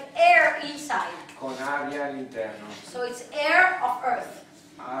terra like air inside. con aria all'interno. So it's air of earth.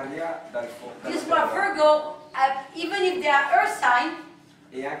 Aria dal fuoco. This is what Virgo, even if they are earth sign,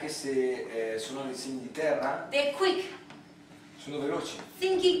 E anche se sono dei segni di terra, they're quick, sono veloci,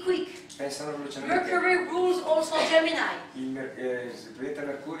 thinking quick. pensano velocemente. Mercury rules also Gemini. Il pianeta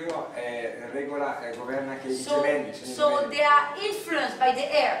Mercurio governa anche i So, gemelli, segni so gemelli. they are influenced by the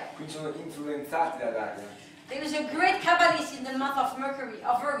air. Quindi sono influenzati dall'aria. There is a great Kabbalist in the month of Mercury,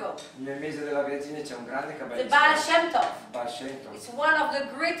 of Virgo, Nel mese della Vergine c'è un grande the Baal kabbalista, Shem Tov. Baal Shem Tov. It's one of the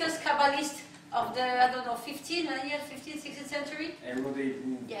greatest Kabbalists of the, I don't know, 15th, 16th century? È uno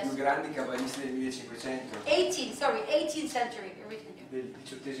dei Yes. più grandi kabbalisti del 1500, 18th century, written here. del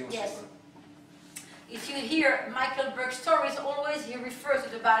XVIII Yes. secolo. If you hear Michael Berg's stories, always he refers to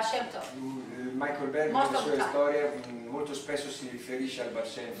the Baal Shem Tov. Michael Berg Most nelle of the sue time. storie molto spesso si riferisce al Baal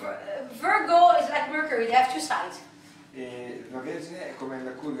Shem Tov. Virgo is like Mercury, they have two sides. E la Vergine è come il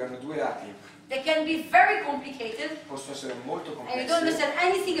Mercurio, hanno due lati, They can be very complicated, possono essere molto and you don't complessi, understand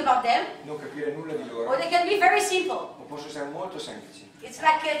anything about them, non capire nulla di loro, or they can be very simple. o possono essere molto semplici. It's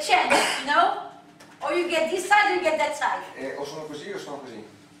like a chance, you know? Or you get this side or you get that side. O sono così o sono così.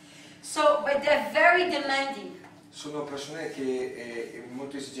 So, but they're very demanding. Sono persone che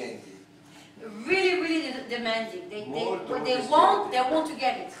molto esigenti Really demanding. Molto, What they molto want to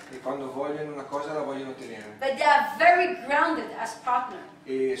get it. e quando vogliono una cosa la vogliono ottenere. But they are very grounded as partner.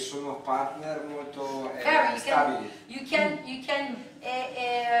 E sono partner molto Very. stabili. You can.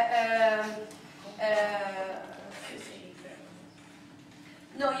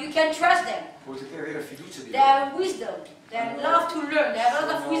 No, you can trust them. Potete avere fiducia di They loro. have wisdom. They love to learn. They have a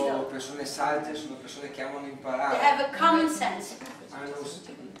lot of Sono wisdom. persone sagge, sono persone che amano They imparare. have a common sense. Hanno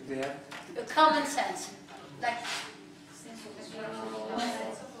idea. A common sense. Like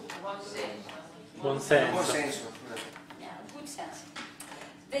Buon Buon senso. senso. Scusate. yeah, good sense.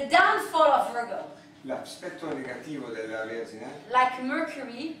 The downfall of Virgo, L'aspetto negativo della Vergine, like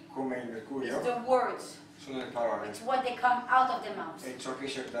Mercury, come il is Mercurio, the words. sono le parole. It's what they come out of their mouths. È ciò che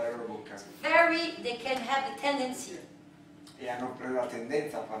esce dalla loro bocca. They can have the tendency e hanno la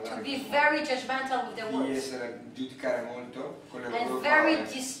tendenza a to parlare be con very judgmental with their di words, giudicare molto con le and loro very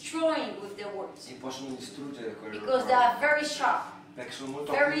parole destroying with their words, e possono distruggere con le loro because they parole are very sharp, perché sono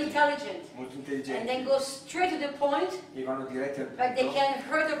molto very acuti, intelligent, molto and intelligenti then go straight to the point, e vanno diretti al but they punto can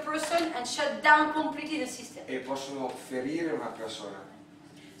hurt a person and shut down completely the system. e possono ferire una persona.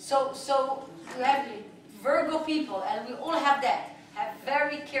 So you have Virgo people, and we all have that.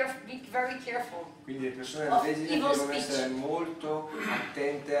 Be very careful. Quindi le persone Of vergini evil devono speech. essere molto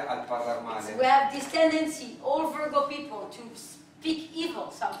attente al parlare male. We have this tendency, all Virgo people, to speak evil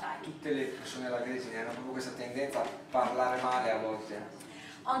sometimes. Tutte le persone vergini hanno proprio questa tendenza a parlare male a volte.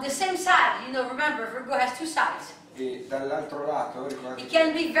 On the same side, remember, Virgo has two sides. E dall'altro lato, It ricordate,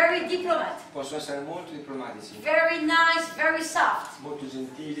 can be very diplomat, possono essere molto diplomatici, very nice, very soft, molto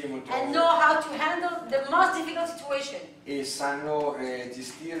gentili, molto and know how to handle the most difficult situation. e sanno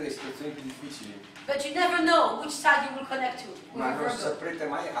gestire le situazioni più difficili. But you never know which side you will connect to with Ma a non Virgo. saprete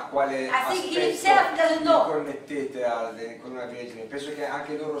mai a quale I think he himself doesn't vi know. connettete con una vergine. Penso che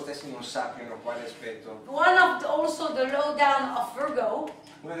anche loro stessi non sappiano quale aspetto. One of also the lowdown of Virgo,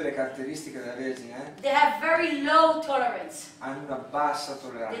 Una delle caratteristiche della vergine they have very low tolerance. hanno una bassa They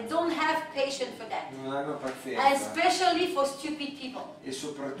tolleranza, don't have patience for that. non hanno And pazienza especially for stupid people. e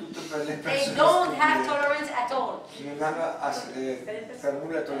soprattutto per le They persone don't have stupide tolerance at all. non hanno per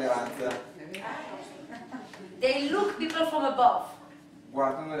nulla tolleranza, They look people from above.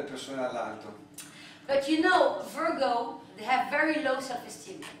 guardano le persone dall'alto, But Virgo, they have very low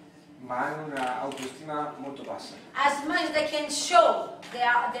self-esteem. ma hanno un'autostima molto bassa. As much as they can show,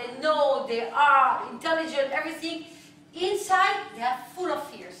 they know, they are intelligent, everything, inside they are full of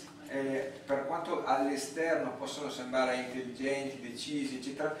fears. Per quanto all'esterno possono sembrare intelligenti, decisi,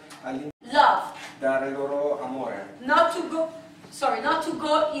 eccetera, all'interno Love, dare loro amore. not to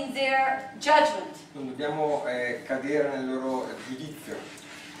go in their judgment. Non dobbiamo cadere nel loro giudizio,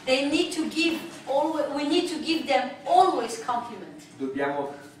 We need to give them always compliment.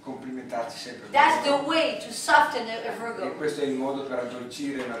 dobbiamo complimentarci sempre. That's the way to soften a E Virgo. questo è il modo per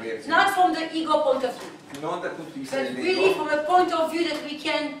addolcire una vergine. Not from the ego point of view, Non dal punto di vista but really dell'ego, from a point of view that we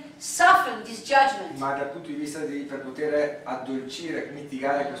can soften this judgment. ma dal punto di vista per poter addolcire,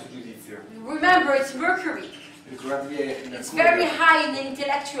 mitigare questo giudizio. Remember, it's Mercury. Ricordatevi, è It's very Mercurio, high in the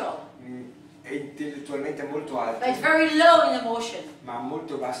intellectual, è intellettualmente molto but alto, it's very low in emotion. ma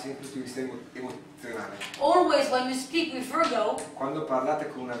molto basso dal punto di vista emozionale. Always when you speak with Virgo, Quando parlate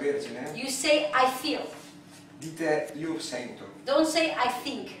con una vergine, you say I feel. dite io sento, Don't say I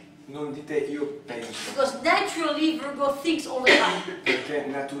think. non dite io penso, Because naturally Virgo thinks all the time, perché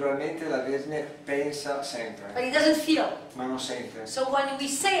naturalmente la vergine pensa sempre, but he doesn't feel. ma non sente. So when we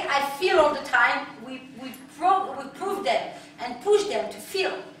say I feel all the time, we prove them and push them to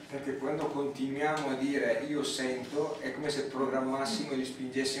feel. Perché quando continuiamo a dire io sento è come se programmassimo e li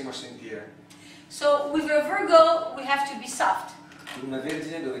spingessimo a sentire. So with a Virgo, we have to be soft Con una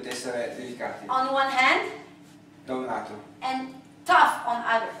vergine dovete essere delicati, on one hand da un lato, and tough on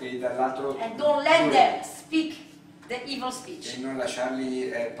other. e dall'altro And don't let duri, them speak the evil speech. e non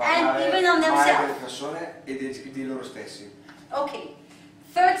lasciarli parlare even on male themselves. delle persone e di loro stessi. Okay.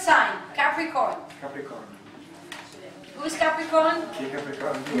 Third sign, Capricorn. Capricorno. Who is Capricorn? Chi è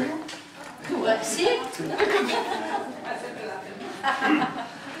Capricorno? Due. See?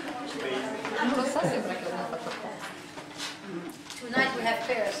 Non lo so, sembra che uno faccia Tonight we have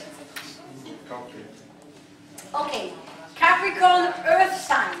pairs. Coppie. Okay. Capricorn, earth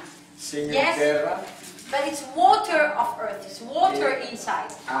sign. Segno Yes. di terra, But it's water of earth. It's water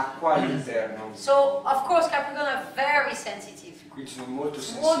inside. acqua all'interno. So, of course, Capricorn are very sensitive. Qui sono molto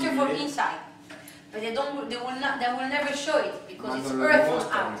It's water from sensibili, inside. But they will never show it ma because it's non lo earth from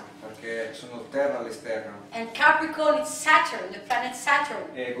dimostrano out. perché sono terra all'esterno. And Capricorn, it's Saturn, the planet Saturn.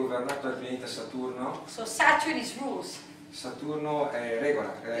 È governato dal pianeta Saturno. So Saturn is rules. Saturno è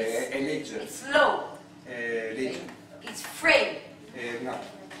regola, è legge, It's low. è legge, It's frame. è una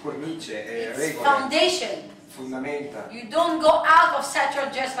cornice, è It's regola, foundation. fondamenta. You don't go out of Saturn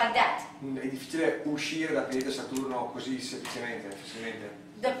just like that. È difficile uscire dal pianeta Saturno così semplicemente, facilmente.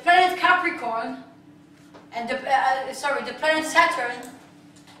 The planet Capricorn and the planet Saturn,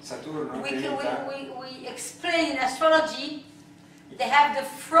 Saturno, il we pianeta, explain in astrology, they have the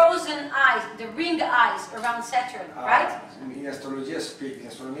frozen eyes, the ring eyes around Saturn, right? in astronomia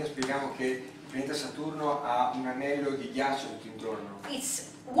spieghiamo che il pianeta Saturno ha un anello di ghiaccio tutto intorno. It's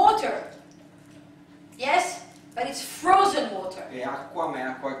water, yes, but it's frozen water. È acqua, ma è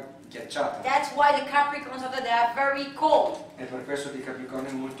acqua ghiacciata. That's why the Capricorns they are very cold. È per questo che il Capricorno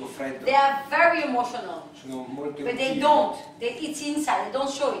è molto freddo. They are very emotional. Sono molto But they emotivi. don't. It's inside. They don't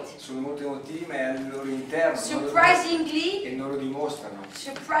show it. Sono molto emotivi, ma è al loro interno. Surprisingly, E non lo dimostrano.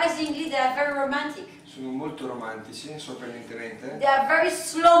 they are very romantic. Sono molto romantici, sorprendentemente. They are very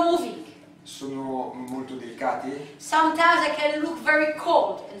slow moving. Sono molto delicati. Sometimes they can look very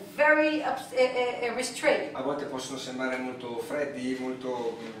cold and very restrained. A volte possono sembrare molto freddi,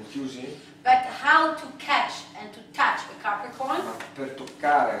 molto chiusi. But how to catch and to touch a Capricorn? Ma per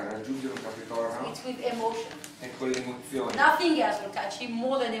toccare, raggiungere un Capricorno It's with emotion. è con le emozioni. Nothing else will touch him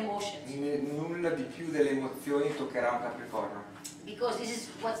more than emotions. Nulla di più delle emozioni toccherà un Capricorno, Because this is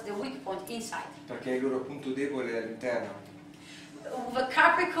what's the weak point inside. perché è il loro punto debole all'interno. With a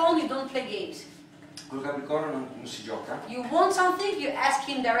Capricorn, you don't play games. Con il Capricorno non si gioca. You want something, you ask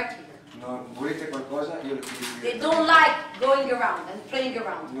him directly. Volete qualcosa? Io lo chiedo They direttamente. don't like going around and playing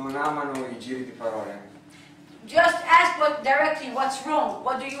around. Non amano i giri di parole. Just ask directly what's wrong,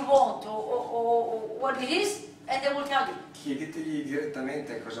 what do you want, or what it is, and they will tell you. Chiedetegli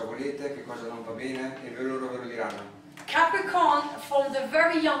direttamente cosa volete, che cosa non va bene e loro ve lo diranno. Capricorn, from the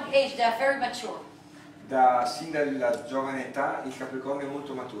very young age, they are very mature. Sin dalla giovane età il Capricorno è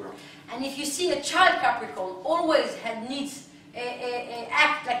molto maturo. And if you see a child Capricorn, always needs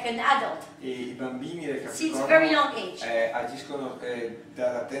act like an adult. E i bambini del Since very young Capricorno age. agiscono sin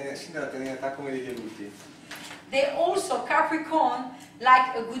dalla tenera età come degli adulti. They also, Capricorn,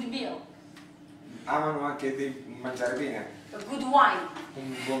 like a good meal, Amano anche di mangiare bene, a good wine.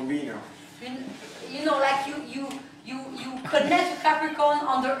 un buon vino. You know, like you connect to Capricorn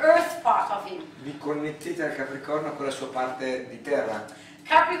on the earth part of him. Vi connettete al Capricorno con la sua parte di terra.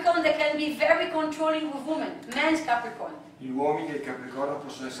 Capricorn, they can be very controlling with women. Men's Capricorn. Gli uomini del Capricorno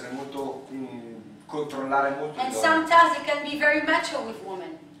possono essere molto controllare molto And le donne. sometimes they can be very macho with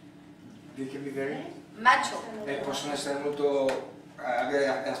women. They can be very- Macho. possono essere molto avere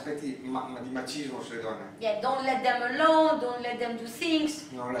aspetti di macismo sulle donne. Yeah, don't let them alone, don't let them do things.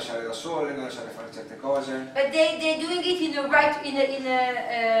 Non lasciare da sole, non lasciare fare certe cose. But they're doing it in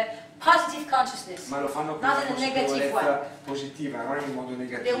a positive consciousness. Ma lo fanno con una Not in a negative consapevolezza way. positiva, non in modo They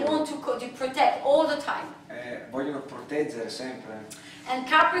negativo. want to protect all the time. Vogliono proteggere sempre. And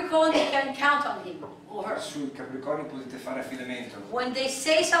Capricorn, you can count on him or her. Sui Capricorni potete fare affidamento. When they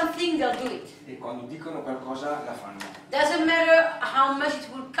say something, they'll do it. E quando dicono qualcosa la fanno. Doesn't matter how much it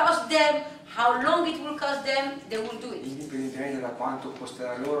will cost them, how long it will cost them, they will do it. Indipendentemente da quanto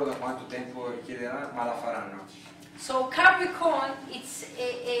costerà loro, da quanto tempo richiederà, ma la faranno. So Capricorn, it's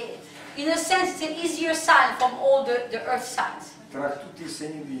in a sense, it's an easier sign from all the earth signs. Tra tutti i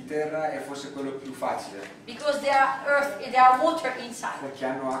segni di terra è forse quello più facile, Because they are water inside. perché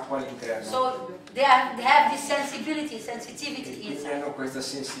hanno acqua all'interno. So they have this sensibility, E sensitivity quindi inside. hanno questa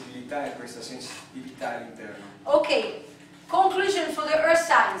sensibilità e questa sensibilità all'interno. Okay, conclusion for the earth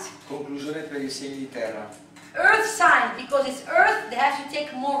signs. Conclusione per i segni di terra. Earth sign, because it's earth, they have to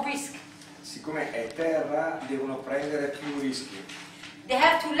take more risk. Siccome è terra, devono prendere più rischi. They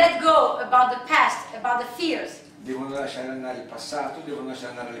have to let go about the past, about the fears, Devono lasciare andare il passato, devono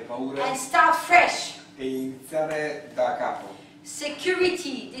lasciare andare le paure and start fresh. e iniziare da capo.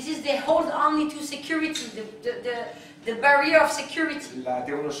 Security, this is they hold only to security, the barrier of security.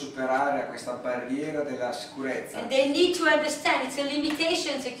 Devono superare questa barriera della sicurezza And they need to understand it's a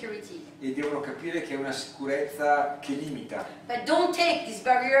limitation security. e devono capire che è una sicurezza che limita, But don't take this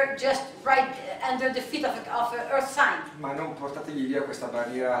barrier just right under the feet of an earth sign. ma non portategli via questa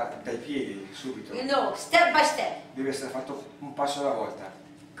barriera dai piedi subito. You know, step by step. Deve essere fatto un passo alla volta.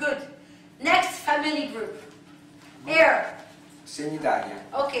 Good. Next family group. Air. Segni d'aria.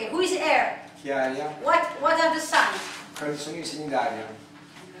 Okay, who is air? Chi ha aria? What are the signs? Quali sono i segni d'aria?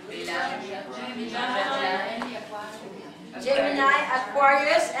 Gemini,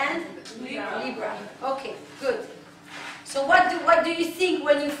 Aquarius, and Libra. Okay, good. So what do you think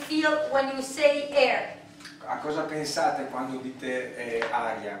when you say air? A cosa pensate quando dite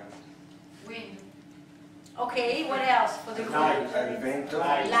aria? Okay, what else for the group? Il vento,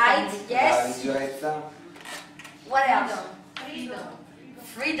 Light, la yes. leggerezza, What else?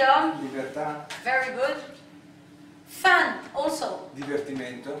 Freedom, libertà, very good. Fun, also.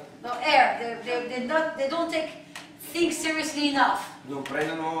 divertimento. No, air. They don't take things seriously enough. Non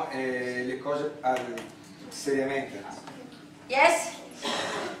prendono le cose seriamente. Yes?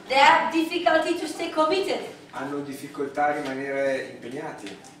 They have difficulty to stay committed. Hanno difficoltà a rimanere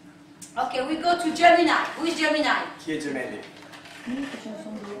impegnati. Okay, we go to Gemini. Who is Gemini? Chi è gemelli?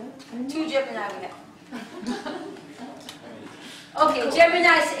 Two Gemini we have. Okay, Gemini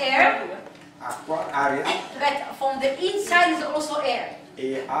is air, Acqua, aria, but from the inside is also air.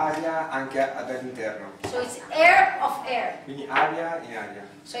 e aria anche dall'interno. So it's air of air. Quindi aria in aria.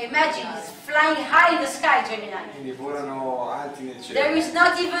 So imagine it's flying high in the sky, Gemini. Quindi volano alti nel There cielo. is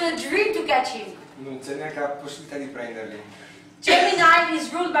not even a dream to catch him. Non c'è neanche la possibilità di prenderli. Gemini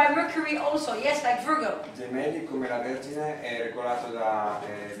is ruled by Mercury also, yes, like Virgo. Gemelli, come la Vergine, è regolato da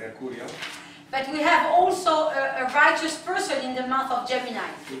Mercurio. But we have also a righteous person in the month of Gemini,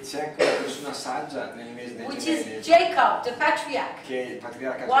 E c'è anche una persona saggia nel mese dei which Gemelli, is Jacob, the patriarch, che è il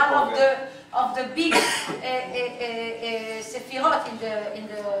patriarca one Giacobbe, of the big Sephirot in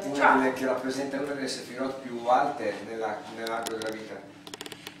the una chart. che rappresenta una delle sefirot più alte nell'arco della vita.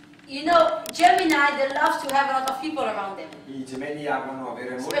 You know, Gemini, they love to have a lot of people around them. I gemelli amano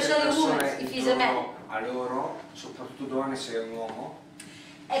avere molte Especially persone women, if he's a man. intorno a loro, soprattutto donne se è un uomo.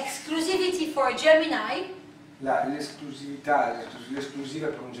 Exclusivity for a Gemini, L'esclusività, l'esclusiva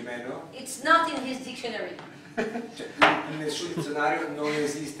per un gemello, it's not in his dictionary. cioè, nel suo dizionario non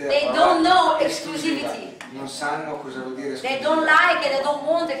esiste They la don't parola know esclusiva. exclusivity. Non sanno cosa vuol dire They esclusiva. don't like and they don't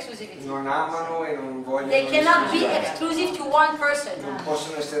want exclusivity. Non amano e non vogliono They cannot be l'esclusività. exclusive to one person. Non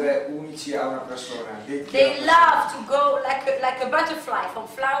possono essere unici a una persona. They love to go like a butterfly from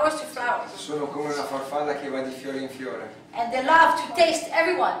flowers to flowers. Sono come una farfalla che va di fiore in fiore And they love to taste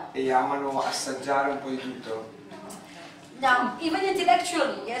everyone. e amano assaggiare un po' di tutto. Now, even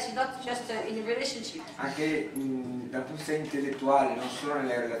intellectually, yes, not just in a relationship. Anche dal punto di vista intellettuale, non solo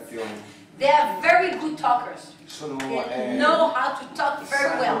nelle relazioni. They are very good talkers. Sono, They know how to talk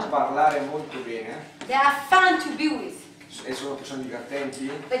very sanno well. parlare molto bene They are fun to be with. e sono persone divertenti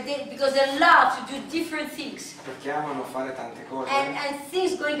Because they love to do different things. perché amano fare tante cose And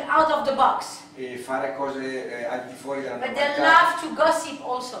things going out of the box. e fare cose al di fuori della But they normalità, love to gossip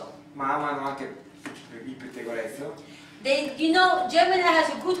also. ma amano anche il pettegolezzo. You know, Gemini has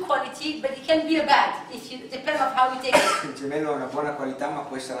a good quality, but it can be a bad, if you depend on how you take it. Il gemello ha una buona qualità ma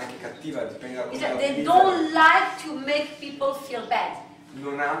può essere anche cattiva, dipende da come Is la that they utilizza. don't like to make people feel bad.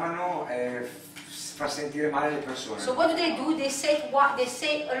 Non amano far sentire male le persone. So what do? They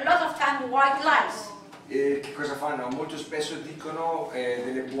say a lot of time white lies. E che cosa fanno? Molto spesso dicono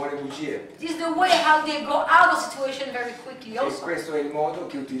delle buone bugie. This is the way how they go out of situation very quickly E also. questo è il modo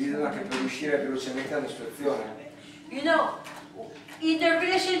che utilizzano anche per uscire velocemente dalla situazione. You know, in a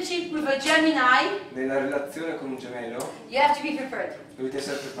relationship with a Gemini, Nella relazione con un gemello you have to be prepared. dovete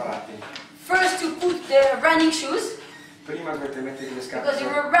essere preparati. First to put the running shoes, Prima dovete mettere le scarpe Because you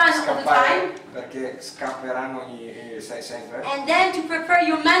will run all the scappare, perché scapperanno sempre. and then to prepare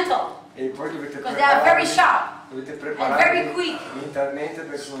your mental, E poi dovete because they are very sharp. dovete very prepararvi quick. mentalmente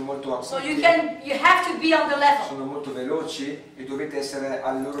perché sono molto So acuti, you have to be on the level. sono molto veloci e dovete essere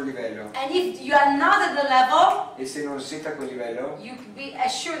al loro livello. And if you are not at the level, E se non siete a quel livello, you can be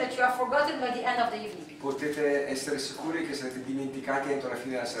assured that you are forgotten by the end of the evening. potete essere sicuri che sarete dimenticati entro la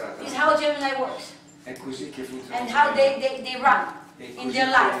fine della serata. This is how Gemini works È così che funziona. and how they run È in così their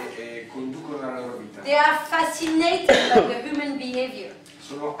life. che conducono la loro vita. They are fascinated by the human behavior.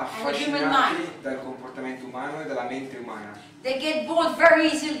 Sono the human affascinati dal comportamento umano e dalla mente umana. They get bored very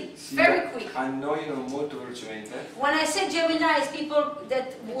easily, Si very quick. annoiano molto velocemente When I say Gemini, it's people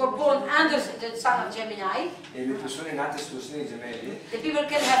that were born under the sign of Gemini. e le persone nate sullo segno dei gemelli The people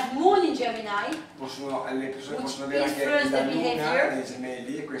can have moon in Gemini le persone Which possono avere anche influence la the luna behavior. nei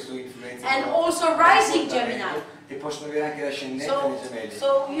gemelli e questo influenza and il also rising comportamento, Gemini. e possono avere anche l'ascendente nei gemelli.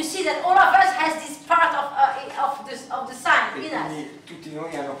 So you see that all of us has this part of the sign E in us. quindi tutti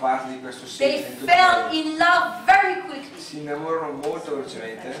noi hanno parte di questo They segno. fell in love very quickly, Si innamorano molto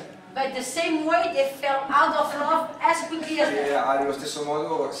velocemente but the same way they fell out of love as quickly as e that. allo stesso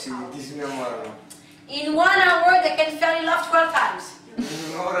modo si disinnamorano. In 1 hour they can fall in love 12 times,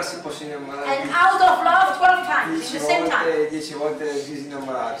 In un'ora si possono innamorare and out of love 12 times 10 in the same time. volte, 10 volte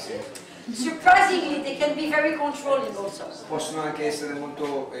disinnamorarsi. Surprisingly, they can be very controlling also. Possono anche essere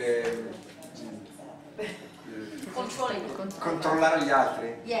molto Controlling. controllare gli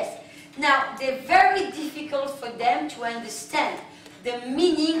altri. Yes. Now, they're very difficult for them to understand the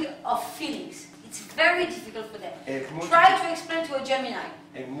meaning of feelings. It's very difficult for them. È molto, Try to explain to a Gemini.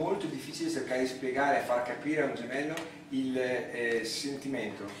 è molto difficile cercare di spiegare e far capire a un gemello il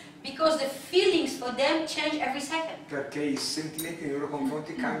sentimento, Because the feelings for them change every second. perché i sentimenti nei loro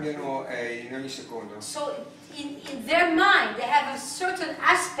confronti cambiano in ogni secondo. So in their mind, they have a certain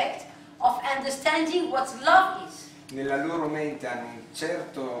aspect of understanding what love is. Nella loro mente hanno un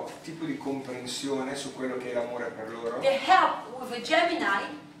certo tipo di comprensione su quello che è l'amore per loro. The help with a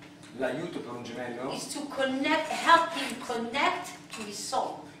Gemini L'aiuto per un gemello is to help him connect to his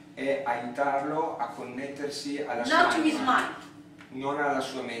soul, è aiutarlo a connettersi alla sua not to his anima, mind. non alla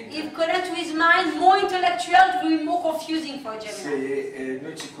sua mente. If connect to his mind, more intellectual, it will be more confusing for a Gemini. Se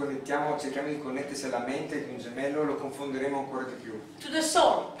noi ci connettiamo, cerchiamo di connettersi alla mente di un gemello, lo confonderemo ancora di più. To the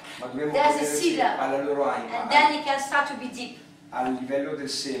soul. Ma dobbiamo There's a connetterci seed alla loro anima, And then it can start to be deep. al livello del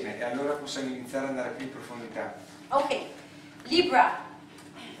seme, e allora possiamo iniziare ad andare più in profondità. Okay. Libra.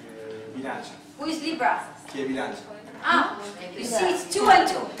 Bilancia. Who is Libra? Chi è bilancia? Ah, you see it's 2 and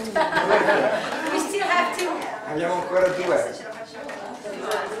 2. We still have 2. Abbiamo ancora due. Ce la facciamo.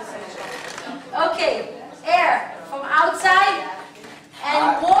 Okay, air from outside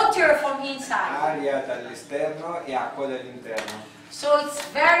and water from inside. Aria dall'esterno e acqua dall'interno. So it's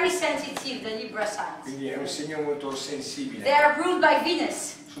very sensitive, the Libra signs. Quindi è un segno molto sensibile. They are ruled by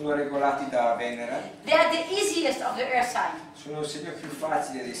Venus. Sono regolati da Venere. They are the easiest of the air sign. Sono il segno più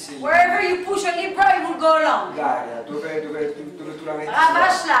facile dei segni Wherever you push a Libra, it will go along. d'aria, dove tu la metti.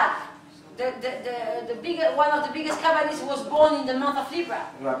 Ravashlan, one of the biggest Kabbalists, was born in the month of Libra.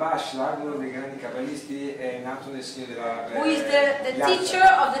 Ravashlan, uno dei grandi cabalisti, è nato nel segno della Who is the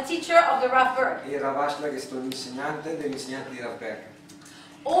bilancia. teacher of the Rav Berg. E Ravashlan che è stato l'insegnante dell'insegnante di Rav Berg.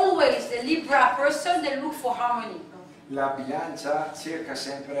 Always the Libra person, they look for harmony, La bilancia cerca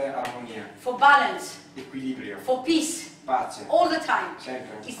sempre armonia, for balance, equilibrio, for peace, pace, all the time.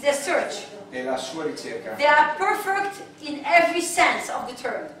 sempre. It's their search. È la sua ricerca. They are perfect in every sense of the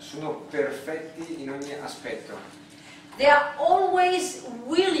term. Sono perfetti in ogni aspetto. They are always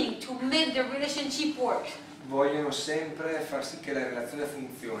willing to make the relationship work. Vogliono sempre far sì che la relazione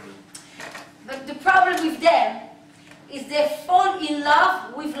funzioni. But the problem with them is they fall in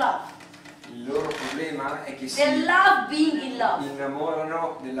love with love. Il loro problema è che si They love being in love.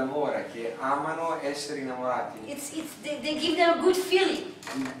 innamorano dell'amore, che amano essere innamorati. They give them a good feeling.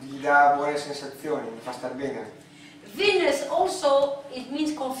 Gli dà buone sensazioni, gli fa star bene. Venus also, it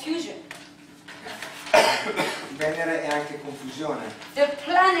means confusion. Venere è anche confusione. The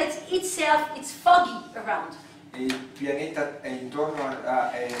planet itself is foggy around. E il pianeta è intorno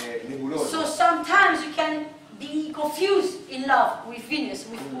è nebuloso. So sometimes you can be confused in love with Venus,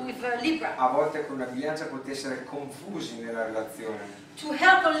 with Libra. A volte con una bilancia potete essere confusi nella relazione. To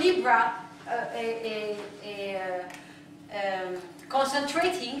help a Libra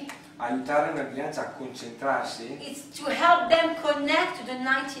concentrating, Aiutare una bilancia a concentrarsi it's to help them connect to the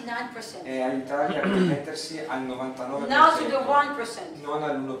 99%, è aiutarli a connettersi al 99%, not to the 1%. non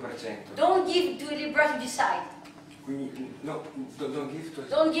all'1%. Don't give to Libra to decide. Quindi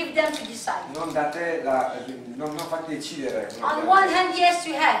Don't give them to decide. non fate decidere. On one hand, yes,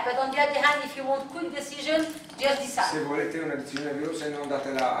 you have, but on the other hand, if you want quick decision, just decide. Se volete una decisione veloce non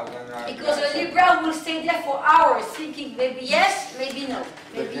datela a una Because a bilancia. Libra will stay there for hours thinking maybe yes, maybe no.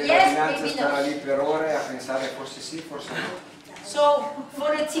 Maybe Perché la yes, bilancia maybe starà no. lì per ore a pensare forse sì, forse no. So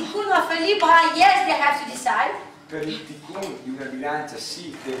for the tikkun of a Libra, yes, they have to decide. Per il tikkun di una bilancia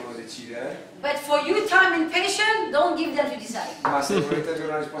sì devono decidere, But for you, time and patience, don't give them to decide. ma se volete avere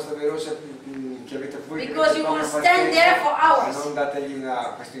una risposta veloce che avete voi Because you will pazienza, stand there for hours. non dategli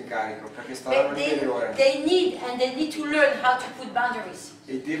questo incarico, perché staranno lì delle ore They need to learn how to put boundaries.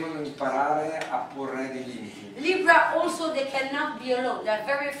 e devono imparare a porre dei limiti. Libra also, they cannot be alone. They are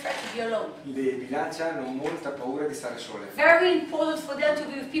very afraid to be alone. Le bilance hanno molta paura di stare sole. Very important for them to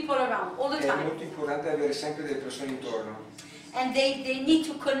be with people around all the È time. molto importante avere sempre delle persone intorno. And they need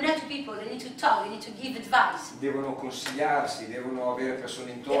to connect to people, they need to talk, they need to give advice. Devono consigliarsi, devono avere persone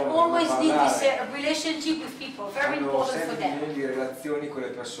They intorno, devono always need this parlare. relationship with people, very Hanno important for sempre them. bisogno di relazioni con le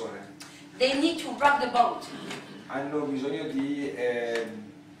persone. They need to rock the boat. Hanno bisogno di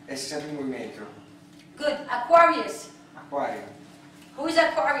essere sempre in movimento. Good. Aquarius. Acquario. Who is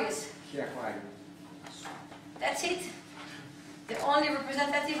Aquarius? Chi è Acquario? That's it? The only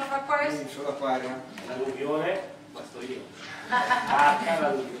representative of Aquarius? Solo Acquario? L'alluvione, ma sto io.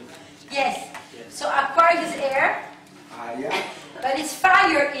 L'alluvione. Yes. So Aquarius is air, Aria but it's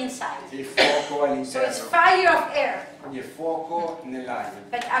fire inside. e fuoco So it's all'interno. fire of air. Quindi è fuoco nell'aria.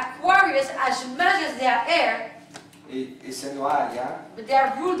 But Aquarius, as much as they are air, E essendo aria, but they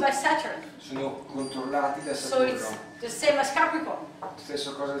are ruled by Saturn. sono controllati da So it's Saturno. the same as Capricorn.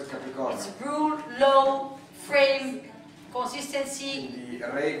 Stessa cosa del It's Capricorno. rule, law, frame, consistency. Quindi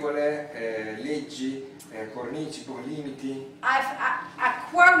regole, leggi, cornici, limiti.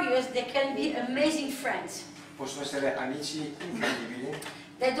 Aquarius, they can be amazing friends. Possono essere amici incredibili,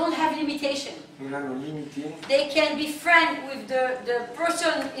 They don't have limitation. non hanno limiti, They can be friends with the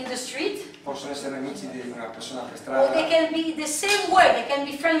person in the street, possono essere amici di una persona per or they strada can be the same way, they can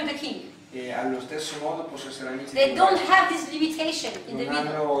be friends with the king. e allo stesso modo possono essere amici They di don't una. have this limitation in the Non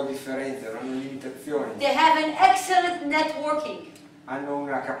middle. hanno differenze, non hanno limitazioni, They have an excellent networking. hanno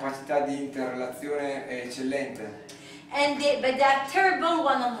una capacità di interrelazione eccellente but they are terrible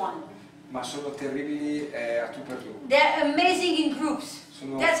one-on-one. ma sono terribili a tu per tu. They're amazing in groups.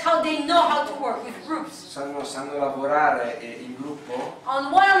 That's how they know how to work with groups. Sanno lavorare in gruppo, On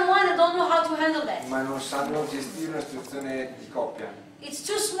one-on-one, they don't know how to handle that. ma non sanno gestire una situazione di coppia. It's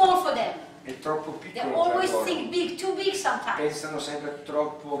too small for them. È troppo They piccolo per always loro. think big, too big sometimes. Pensano sempre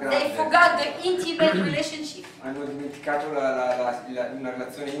troppo They grande. forgot the intimate relationship. Hanno dimenticato una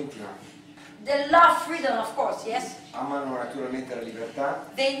relazione intima. They love freedom, of course, yes? Amano naturalmente la libertà,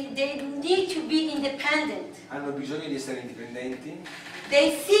 They need to be independent. hanno bisogno di essere indipendenti,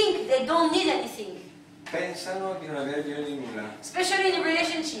 They think they don't need anything, pensano di non avere bisogno di nulla, especially in a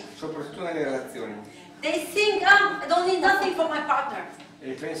relationship. soprattutto nelle relazioni. They think, I don't need nothing from my partner.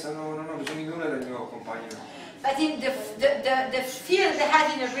 E pensano non ho bisogno di nulla dal mio compagno. But in the fear they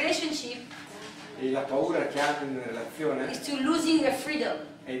have in a relationship E la paura che hanno in una relazione is to losing their freedom.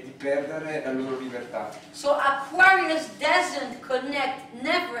 è di perdere la loro libertà. So Aquarius doesn't connect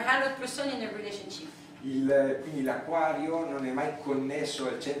never 100% in a relationship. Quindi l'acquario non è mai connesso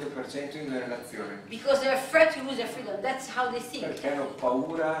al 100% in una relazione, Because they're afraid to lose their freedom. That's how they think. perché hanno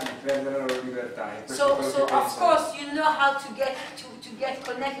paura di perdere la loro libertà. E questo è So quello che of pensano. course you know how to get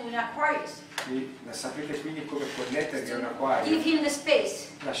connected with Aquarius. Sapete quindi come connettervi a un Give acquario, him the space.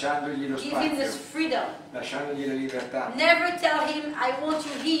 lasciandogli lo Give him the spazio, freedom. lasciandogli la libertà. Never tell him, I want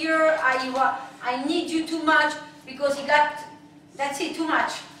you here, I need you too much, because he got, that's it, too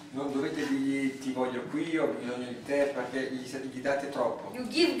much. Non dovete dirgli ti voglio qui, ho bisogno di te, perché gli date troppo. You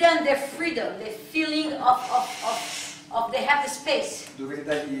give them their freedom, the feeling of they have the space. Dovete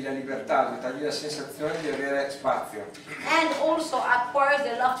dargli la libertà, dovete dargli la sensazione di avere spazio. And also Aquarius,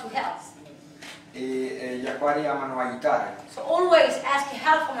 they love to help. E gli acquari amano aiutare. So always ask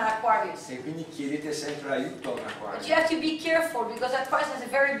help from an Aquarius. E quindi chiedete sempre aiuto a un But acquario. you have to be careful, because Aquarius has a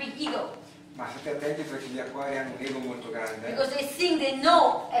very big ego. Ma state attenti perché gli acquari hanno un ego molto grande, Because they think they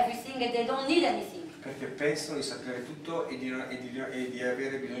know everything and they don't need anything. perché pensano di sapere tutto e di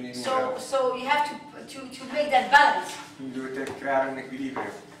avere bisogno di So, nulla. so you have to make that balance. Quindi dovete creare un equilibrio.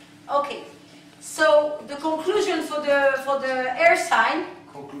 Okay. So the conclusion for the air sign,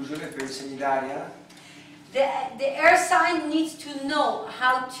 Conclusione per i segni d'aria: the air sign needs to know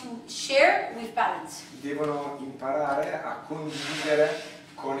how to share with balance. devono imparare a condividere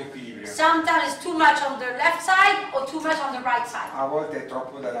con equilibrio. Sometimes it's too much on the left side or too much on the right side. A volte è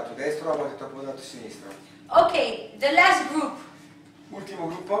troppo dal lato destro, a volte è troppo dal lato sinistro. Okay, the last group, Ultimo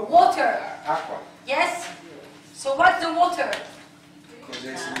gruppo: water. acqua. Yes? So what's the water?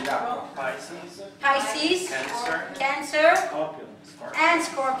 Cos'è il segno d'acqua? Pisces, Pisces, Cancer, Cancer, Scorpio, and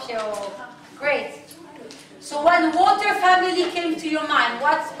Scorpio. Great. So when water family came to your mind,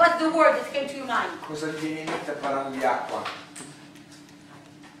 what's the word that came to your mind? Cosa vi viene in mente parlando di acqua?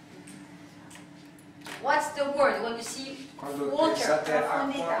 What's the word when you see Quando water? pensate a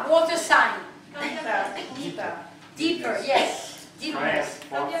acqua, Water sign. Vita. Deeper, yes. Deeper.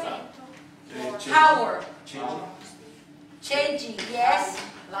 Forza, c'è- Power. c'è- Changing, yes.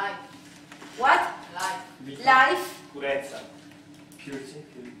 Life. What? Life. Life. purezza, purity,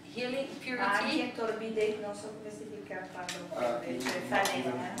 Healing, purity. Anche torbidez, non so come si dica quando cioè fa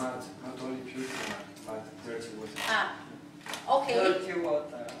bene. not only purity, but dirty water. Ah. Okay. Dirty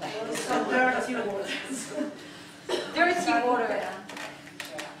water. So dirty water. Dirty water.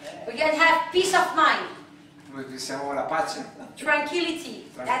 We can have peace of mind, Noi pensiamo alla pace, tranquility.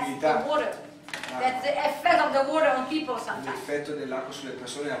 That's the Tranquillità. water. That's the effect of the water on people sometimes. l'effetto dell'acqua sulle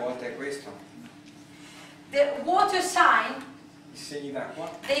persone a volte è questo. The water sign, I segni d'acqua,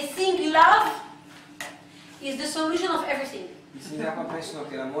 they think love is the solution of everything. i segni d'acqua pensano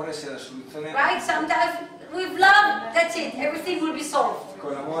che l'amore sia la soluzione. Right? Sometimes with love, that's it. Everything will be solved.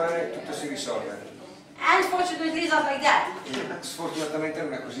 Con l'amore tutto si risolve. Unfortunately, it's not like that. E sfortunatamente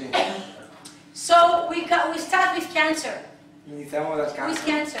non è così. So we start with Cancer. Iniziamo dal With cancro.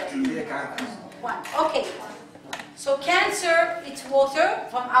 Cancer. Chi è cancro? One. Okay. So Cancer, it's water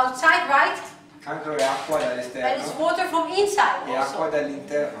from outside, right? Cancro è acqua But it's dall'esterno water from inside e acqua also.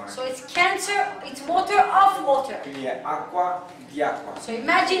 dall'interno. So it's Cancer, it's water of water. Quindi è acqua di acqua. So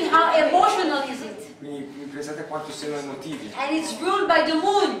imagine how emotional is it. Quindi pensate quanto siano emotivi And it's ruled by the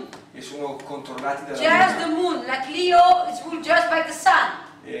moon. e sono controllati dalla Just the luna. moon. Like Leo, it's ruled just by the sun.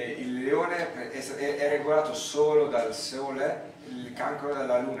 E il leone è regolato solo dal sole, il cancro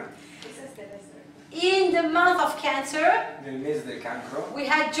dalla luna. In the month of Cancer, Nel mese del cancro we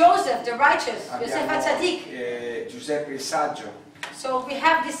had Joseph, the righteous, Yosef abbiamo HaTzadik. Giuseppe il saggio. So we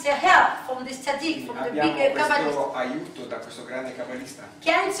have this help from this tzaddik, Quindi from the abbiamo big Kabbalist. questo aiuto da questo grande kabbalista.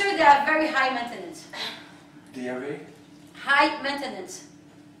 Cancer, they are very high maintenance. Theory. High maintenance.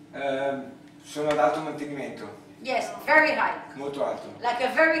 Sono ad alto mantenimento. Yes, very high. molto alto. Like a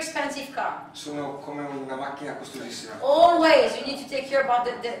very expensive car. Sono come una macchina costosissima. Always you need to take care about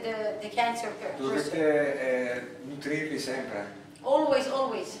the cancer person. Dovete nutrirli sempre. Always,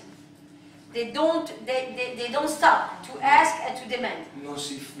 always. They don't stop to ask and to demand. Non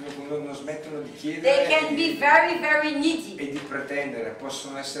smettono di They chiedere can be very, very needy. e di pretendere,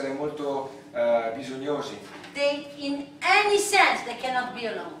 possono essere molto bisognosi. In any sense, they cannot be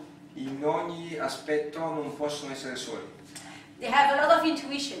alone. In ogni aspetto non possono essere soli. They have a lot of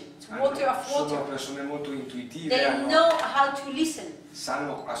intuition. It's water of Sono water. persone molto intuitive, They know how to listen.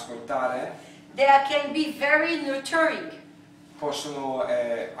 sanno ascoltare, They can be very nurturing. possono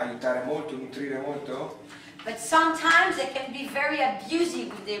aiutare molto, nutrire molto, But sometimes they can be very abusive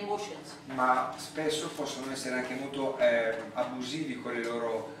with their emotions. ma spesso possono essere anche molto abusivi con le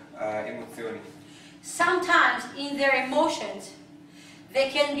loro emozioni. Sometimes in their emotions, they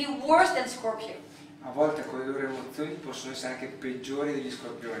can be worse than Scorpio. A volte con le loro emozioni possono essere anche peggiori degli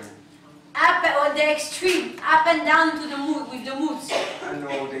scorpioni. Or they're extreme, up and down to the mood, with the moods.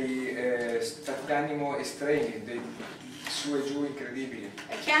 Hanno dei stati d'animo estremi, dei su e giù incredibili.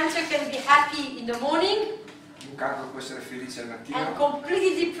 A Cancer can be happy in the morning Un cancro può essere felice al and mattino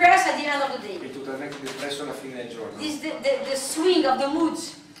completely depressed at the end of the day. e totalmente depresso alla fine del giorno. This is the swing of the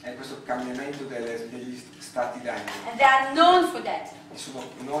moods, È questo cambiamento degli stati d'animo and they are known for that. e sono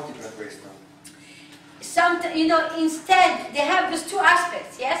noti per questo. Instead they have those two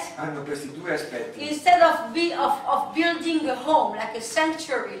aspects, yes? Hanno questi due aspetti. Instead of building a home, like a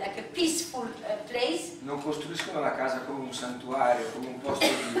sanctuary, like a peaceful place, Non costruiscono la casa come un santuario, come un posto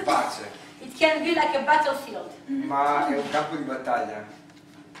di pace, it can be like a battlefield. ma è un campo di battaglia,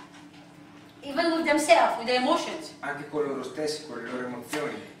 Even with themselves, with their emotions. anche con loro stessi, con le loro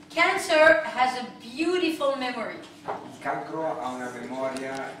emozioni. Cancer has a beautiful memory. Il cancro ha una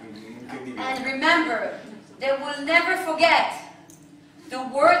memoria And incredibile remember, they will never forget the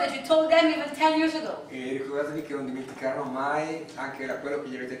word that you told them even 10 years ago. e ricordatevi che non dimenticheranno mai anche da quello che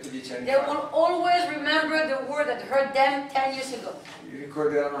gli avete detto 10 anni They fa. will always remember the word that hurt them 10 years ago.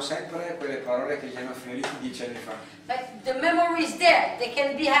 Ricorderanno sempre quelle parole che gli hanno ferito 10 anni fa But the memory is there. They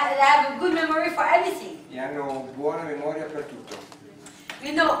can have a good memory for anything. e hanno buona memoria per tutto.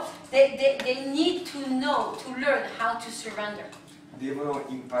 You know, they need to know, to learn how to surrender. Devono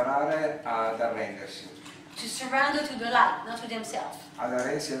imparare ad arrendersi, To surrender to the light, not to themselves. ad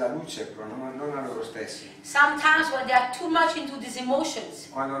arrendersi alla luce, però non a loro stessi. Sometimes when they are too much into these emotions,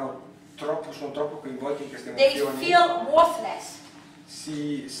 Quando sono troppo coinvolti in queste they emozioni, feel worthless.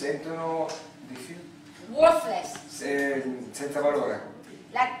 si sentono Worthless. senza valore.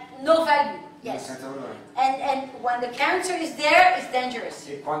 Like no value. Yes. Senza valore. And when the cancer is there, it's dangerous.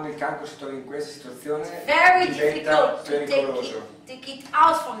 E quando il cancro si trova in questa situazione Very diventa difficult to pericoloso. take it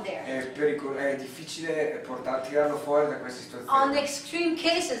out from there. È difficile tirarlo fuori da questa On the situazione. extreme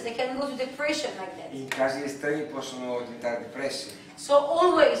cases, they can go to depression like that. In casi estremi possono diventare depressi. So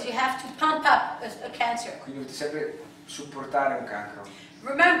always you have to pump up a cancer. Quindi dovete sempre supportare un cancro.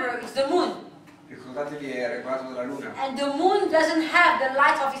 Remember, it's the moon. Ricordatevi, è regolato dalla luna. And the moon doesn't have the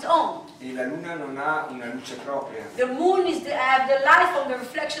light of its own. E la luna non ha una luce propria. The moon have the light from the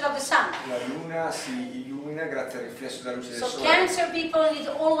reflection of the sun. La luna si illumina grazie al riflesso della luce del So sole. cancer people need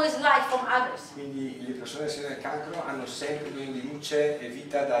always light from others. Quindi le persone che hanno il cancro hanno sempre bisogno di luce e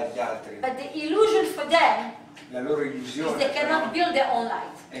vita dagli altri. But the illusion for them La loro is illusione they però, cannot build their own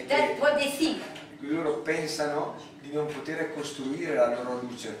light. è That's che what they think. loro pensano di non poter costruire la loro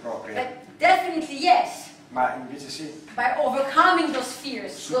luce propria. But definitely yes. Ma invece sì, By overcoming those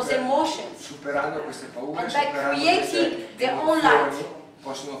fears, those emotions. superando queste paure, And by superando creating queste their own emozioni,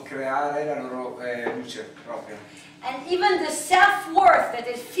 possono creare la loro luce propria. And even the self-worth that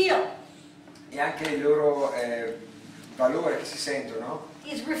they feel E anche il loro valore che si sentono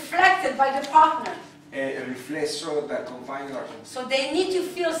is reflected by the partner. è riflesso dal compagno. So they need to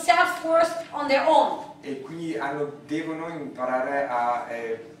feel self-worth on their own. E quindi devono imparare a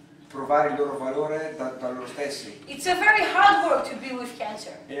provare il loro valore da loro stessi. It's a very hard work to be with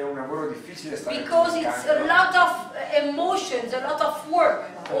cancer È un lavoro difficile stare because con il it's a cancro, lot of emotions, a lot of work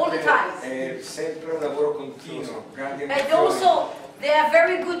all the time. è sempre un lavoro continuo, grandi But emozioni. also they are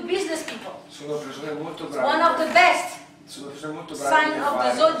very good business people. Sono persone molto It's brave. one of the best Sono persone molto brave sign nel of the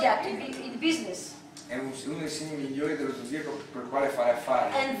fare. zodiac to be in business. È uno dei segni migliori dello zodiaco per il quale fare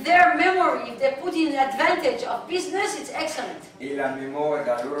affari. And their memory, if they put in advantage of business, it's excellent. E la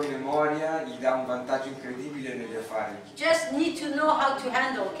loro memoria gli dà un vantaggio incredibile negli affari. You just need to know how to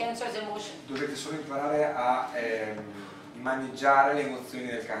handle cancer's emotion. Dovete solo imparare a maneggiare le emozioni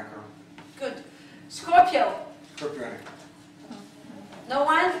del cancro. Good. Scorpio. Scorpione. No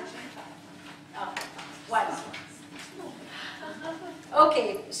one? Oh, one.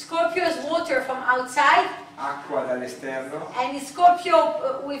 Okay, Scorpio is water from outside, acqua dall'esterno, and it's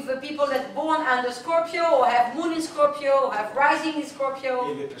Scorpio with the people that born under Scorpio, or have moon in Scorpio, or have rising in e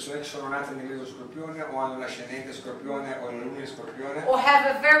Scorpio, le persone che sono nate nel mese scorpione o hanno l'ascendente scorpione o la luna in scorpione or have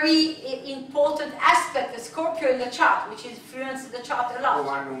a very important aspect of Scorpio in the chart, which influences the chart a o lot.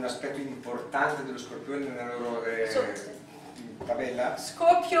 hanno un aspetto importante dello scorpione nella loro tabella.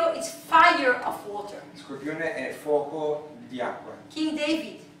 Scorpio is fire of water. Scorpione è fuoco di acqua. King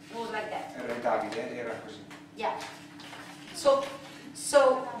David was like that. Re Davide era così. Yeah. So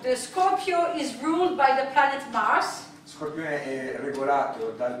the Scorpio is ruled by the planet Mars Scorpione è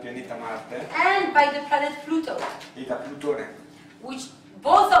regolato dal pianeta Marte and by the planet Pluto, e da Plutone. which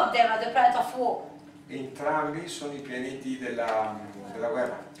both of them are the planet of war. Entrambi sono i pianeti della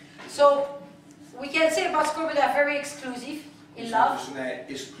guerra. So we can say about Scorpio they are very exclusive in Sono love, persone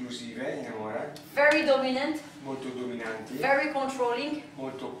esclusive in amore, very dominant, molto dominanti, very controlling,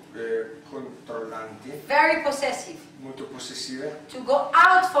 molto controllanti, very possessive. molto possessive, To go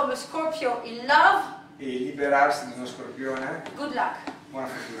out from a Scorpio in love, e liberarsi di uno scorpione, good luck. buona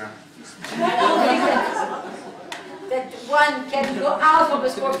fortuna. I don't think that one can go out from a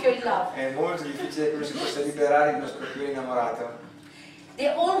Scorpio in love. È molto difficile che uno si possa liberare di uno scorpione innamorato. They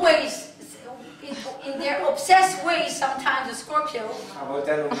always, in their obsessed way, sometimes the Scorpio, A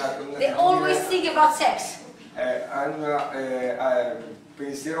volte hanno una they always think about sex. hanno un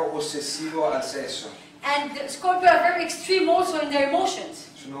pensiero ossessivo al sesso. And the Scorpio are very extreme also in their emotions.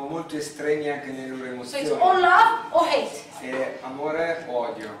 Sono molto estremi anche nelle loro So it's emozioni. all love or hate. È amore o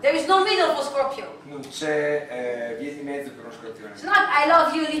odio. There is no middle for Scorpio. Non c'è via di mezzo per uno scorpione. It's not I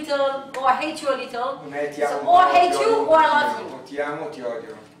love you a little or I hate you a little. Non è ti It's amo or un po', I hate ti you odio un or I pochino. love you. O ti amo o ti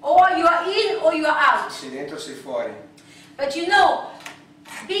odio. Or you are in or you are out. Sei dentro o sei fuori. But you know,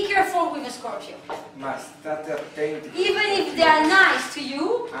 be careful with a Scorpio. Ma state attenti. Even if they are nice to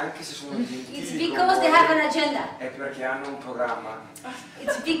you, Anche se sono it's gentili con because they have voi, an agenda. è perché hanno un programma.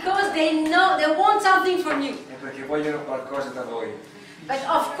 It's because they know they want something from you. È perché vogliono qualcosa da voi. But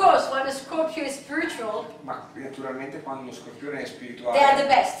of course, when a Scorpio is spiritual, Ma naturalmente quando uno scorpione è they are the spirituale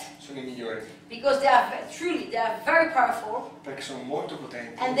best sono i migliori. because they are they are very powerful Perché sono molto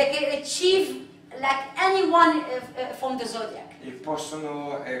potenti. and they can achieve like anyone from the zodiac. E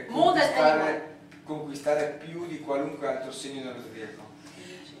possono More than conquistare più di qualunque altro segno dello zodiaco.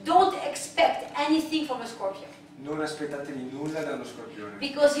 Don't expect anything from a Scorpio Non aspettatevi nulla da uno scorpione,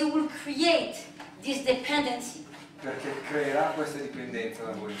 because he will create this dependency. perché creerà questa dipendenza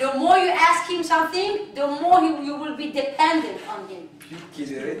da voi. The more you ask him something, the more you will be dependent on him. Più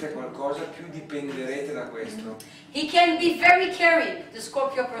chiederete qualcosa, più dipenderete da questo. He can be very caring, the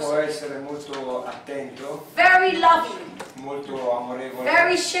Scorpio Può person, essere molto attento, very loving, molto amorevole,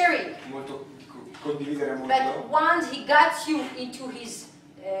 very sharing. molto condividere But molto. once he got you into his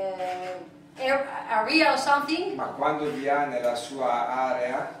area or something, Ma quando vi ha nella sua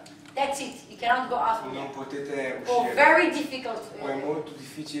area that's it. You cannot go out from non there. potete Or uscire, very difficult. o è molto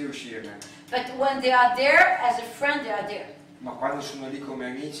difficile uscirne. But when they are there as a friend, they are there. Ma quando sono lì come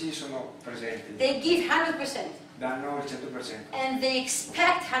amici sono presenti, They give 100% danno il 100% and they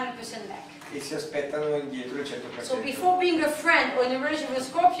expect 100% back. e si aspettano indietro il 100%. So before being a friend or in a relationship with a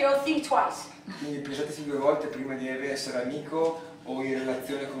Scorpio, think twice. Quindi pensateci 2 volte prima di essere amico o in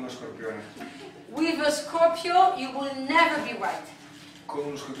relazione con uno scorpione. With a Scorpio, you will never be right. Con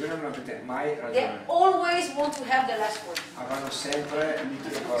uno scorpione non avete mai They ragione. always want to have the last word. Avranno sempre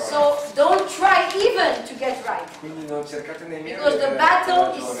l'ultima parola. So don't try even to get right. Quindi non cercate nemmeno Because di the avere battle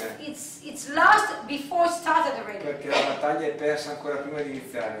ragione, it's lost before it started already. perché la battaglia è persa ancora prima di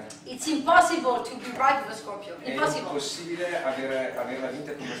iniziare. It's impossible to be right with a Scorpio. È Impossible. impossibile averla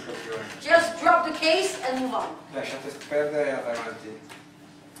vinta con uno scorpione. Just drop the case and move on. Lasciate perdere e andate avanti.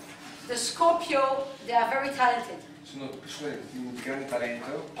 The Scorpio, they are very talented. Sono persone di grande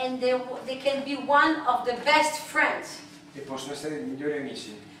talento And they can be one of the best friends. e possono essere i migliori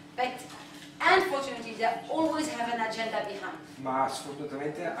amici, But unfortunately, they always have an agenda behind. ma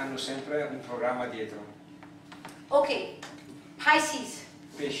sfortunatamente hanno sempre un programma dietro. Okay, Pisces,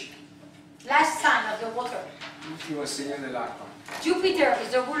 Pesci, last sign of the water. l'ultimo segno dell'acqua, Jupiter is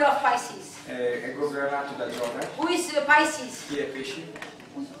the ruler of Pisces. è governato da Giove. Who is Pisces? Chi è Pesci?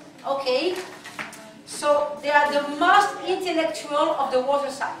 Okay, so they are the most intellectual of the water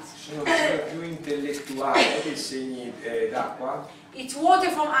signs. Sono persone più intellettuali dei segni d'acqua, It's water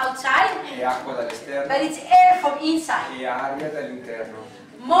from outside, è acqua dall'esterno but it's air from inside. e aria dall'interno.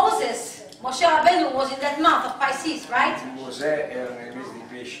 Moshe Rabbeinu was in that month of Pisces, right? Mosè era nel mese di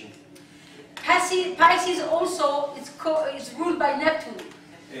Pesci. Pisces also is ruled by Neptune.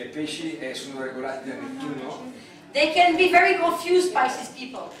 Pesci sono regolati da Nettuno They can be very confused, Pisces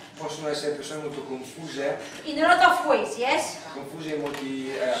people, Possono essere persone molto confuse in a lot of ways, yes? in molti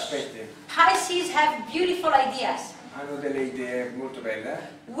aspetti. Pisces have beautiful ideas. Hanno delle idee molto belle.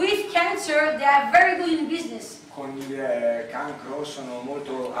 With Cancer, they are very good in business. Con il cancro sono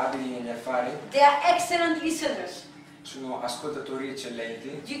molto abili negli affari, They are excellent listeners. sono ascoltatori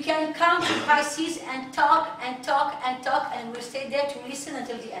eccellenti. You can come to Pisces and talk and talk and talk and we'll stay there to listen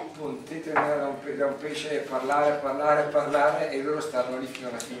until the end. Potete andare da un pesce e parlare e loro staranno lì fino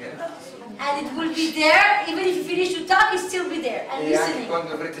alla fine. And it will be there, even if you finish to talk, it still be there and E anche listening.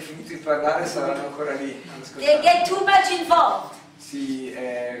 quando avrete finito di parlare saranno ancora lì ad They ascoltare. get too much involved. Si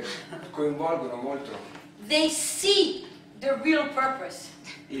coinvolgono molto They see the real purpose.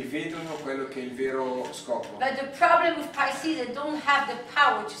 e vedono quello che è il vero scopo. But the problem with Pisces, they don't have the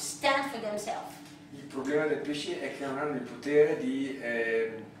power to stand for themselves. Il problema del pesce è che non hanno il potere di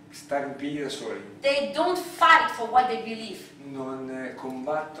stare in piedi da soli, They don't fight for what they believe. non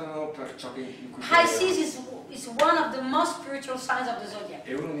combattono per ciò in cui Pisces credono. is one of the most spiritual signs of the zodiac.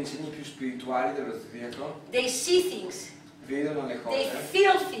 È uno dei segni più spirituali dello zodiaco, They see things, vedono le they cose,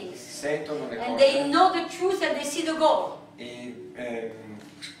 feel things, sentono le and they cose know the truth and they see the goal, e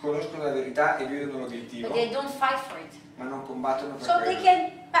conoscono la verità e vedono but l'obiettivo, they don't fight for it. ma non combattono per So they quello.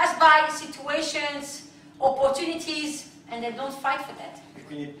 can pass by situations, opportunities, and they don't fight for that. E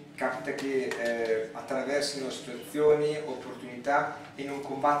quindi capita che attraversino situazioni, opportunità e non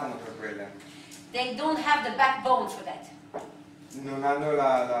combattano per quelle. They don't have the backbone for that. Non hanno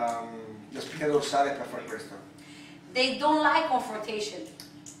la spina dorsale per fare questo. They don't like confrontation.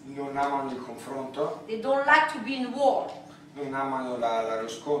 Non amano il confronto, They don't like to be in war. non amano lo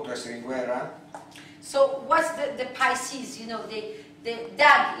scontro, essere in guerra. So what's the Pisces? You know, the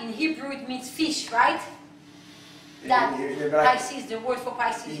dag in Hebrew it means fish, right? Dag. In ebraico- Pisces, the word for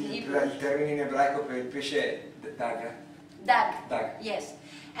Pisces in Hebrew. il termine in ebraico per il pesce è dag. Dag. Dag. Yes.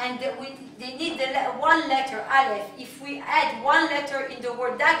 And they need one letter, Aleph. If we add one letter in the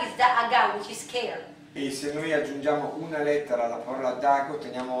word dag, it's da'aga, which is care. E se noi aggiungiamo una lettera alla parola dag,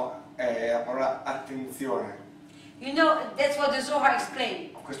 otteniamo la parola attenzione. You know, that's what the Zohar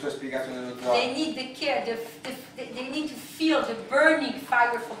explained. Questo è spiegato nello They Zohar. need the care, they need to feel the burning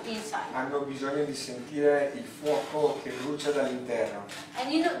fire from inside. Hanno bisogno di sentire il fuoco che brucia dall'interno.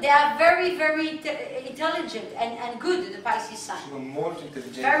 And you know, they are very, very intelligent and good, the Pisces sign. Sono molto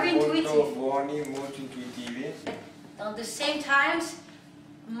intelligenti, Very molto intuitive. buoni, molto intuitivi. At the same times,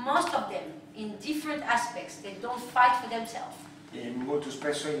 most of them, in different aspects, they don't fight for themselves. E molto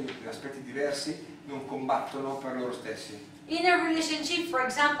spesso in aspetti diversi non combattono per loro stessi. In a relationship, for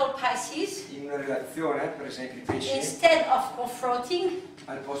example, Pisces, In una relazione, per esempio i pesci, instead of confronting,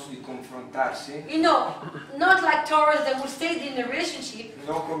 al posto di confrontarsi, you know, not like Taurus that will stay in the relationship,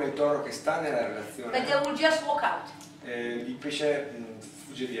 non come il toro che sta nella but relazione, they will just walk out. il pesce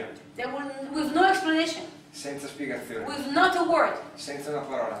fugge via, They will, with no explanation, senza spiegazione, with not a word. senza una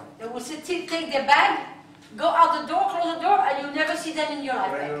parola. They will take their bag, go out the door, close the door, and you'll never see them in your life.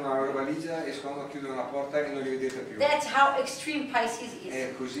 Prendono la loro valigia, escono, chiudono la porta e non li vedete più. That's how extreme Pisces is.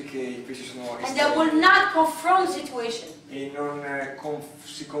 È così che i pesci sono And they will estremi not confront situation. e non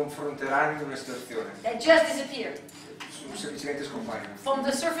si confronteranno in una situazione, They just disappear semplicemente scompaiono. from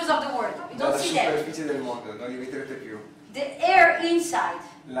the surface of the world. You don't Dalla see them. superficie del mondo, non li vedrete più. The air inside,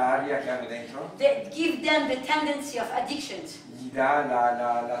 L'aria che hanno dentro they give them the tendency of addictions. gli dà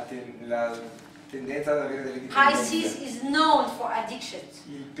la tendenza ad avere delle Pisces dipendenze. is known for addictions.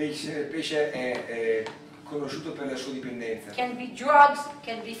 Il pesce è conosciuto per la sua dipendenza. Can be drugs,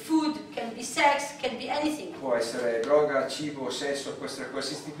 can be food, can be sex, can be anything. Può essere droga, cibo, sesso, può essere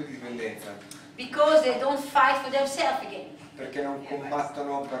qualsiasi tipo di dipendenza, Because they don't fight for themselves again. perché non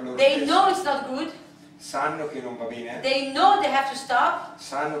combattono per loro They know stessi. it's not good. Sanno che non va bene, They know they have to stop,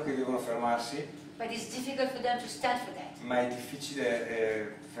 sanno che devono fermarsi, but it's difficult for them to stand for that. ma è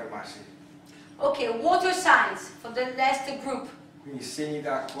difficile fermarsi. Okay, water signs for the last group. Quindi segni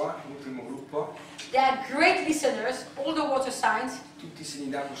d'acqua, l'ultimo gruppo, They are great listeners, all the water signs. tutti i segni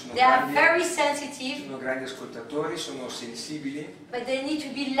d'acqua sono They are grandi, very sensitive, sono grandi ascoltatori, sono sensibili, but they need to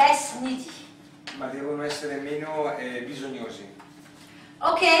be less needy. ma devono essere meno bisognosi.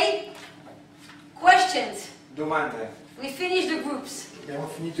 Okay, questions. Domande. We finished the groups. Abbiamo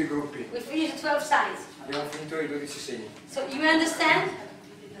finito i gruppi, We finished the 12 signs. abbiamo finito i 12 segni. So you understand?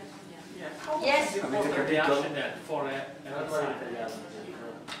 Yes? Avete The capito? ascendant for an sign.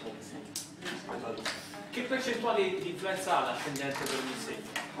 Che percentuale di influenza ha l'ascendente per ogni segno?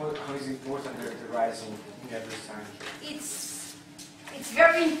 How is important the rising in every sign? It's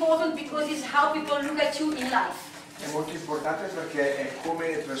very important because it's how people look at you in life. È molto importante perché è come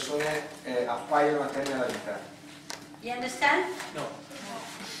le persone appaiono a te nella vita. You understand? No.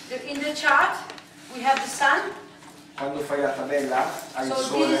 In the chart, we have the sun. Quando fai la tabella hai il So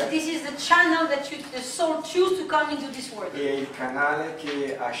sole this is the channel that the soul choose to come into this world. e il canale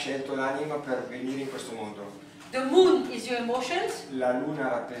che ha scelto l'anima per venire in questo mondo. The moon is your emotions, La luna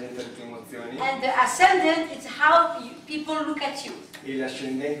rappresenta le tue emozioni and the ascendant is how people look at you. e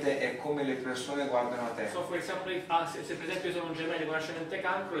l'ascendente è come le persone guardano a te. So for example, se per esempio io sono un gemello con ascendente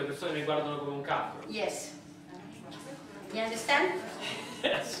cancro, le persone mi guardano come un cancro. Yes. You understand?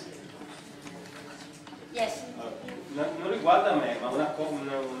 Yes. Yes. Non riguarda me, ma una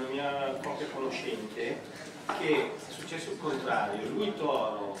mia coppia conoscente che è successo il contrario, lui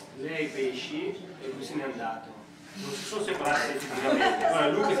toro, lei pesci e lui se n'è andato. Non si sono separati definitivamente, allora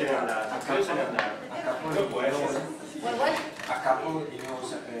lui che se n'è andato, lei se n'è andato. Poi può essere. What? A couple, you know,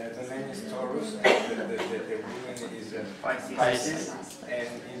 the man is Taurus and the woman is Pisces,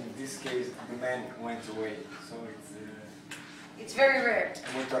 and in this case the man went away, so It's very rare. è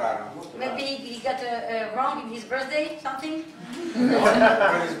molto raro. Maybe he got wrong in his birthday, something.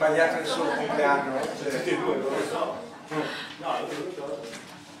 Quello è sbagliato il suo compleanno. Tutti e due, non lo so. No, lui toro.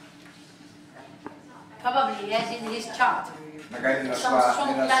 Probably he has in his chart. Magari nella Some sua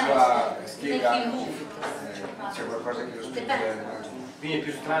strong planets make scheda him move. c'è qualcosa che lo spinge. Quindi è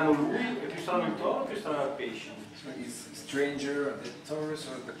più strano lui, è più strano il toro, più strano il pesce. Is stranger the Taurus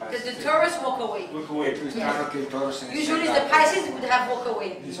or the The Pisces? Taurus walk away. È più strano che il toro se ne Usually sia the andato. Pisces would have walk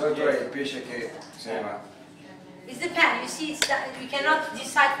away. Di solito è il pesce che se ne va. It depends. You see, we cannot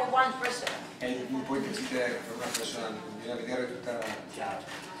decide for one person. E non puoi decidere per una persona, bisogna vedere tutta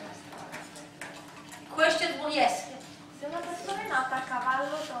la... Question? Well, yes. Se una persona è nata a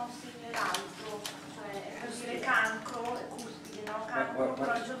cavallo tra un segno e l'altro, cioè per dire cancro e cuspide, no? Cancro,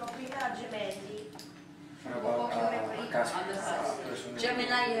 però il giorno prima era gemelli.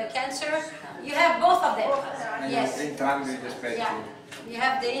 Gemini, Cancer. You have both of them. Yes. Entrambi gli aspetti. Yeah. You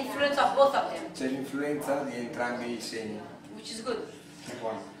have the influence of both of them, C'è l'influenza di entrambi i segni. which is good. È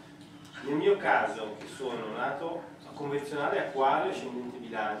buono. Nel mio caso, che sono nato a convenzionale acquario, ascendente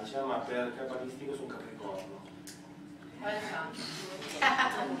bilancia, ma per cabalistico sono capricorno.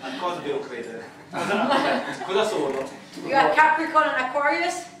 A cosa devo credere? Cosa sono? You have Capricorn and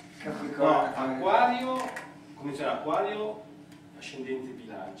Aquarius. No, Capricorno, acquario, convenzionale acquario, ascendente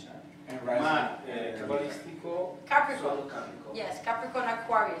bilancia. Ma cabalistico Capricorn. sono Capricorno. Yes, Capricorn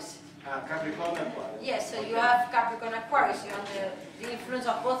Aquarius. Ah, Capricorno e acquario. Yes, so you have Capricorn Aquarius. You have the influence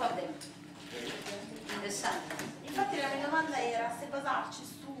of both of them in the sun. Infatti la mia domanda era se basarci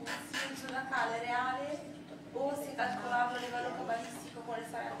su un segno zodiacale reale o se calcolarlo a livello cabalistico quale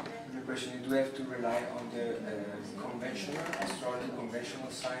sarebbe? The question is, do you have to rely on the conventional astrology, conventional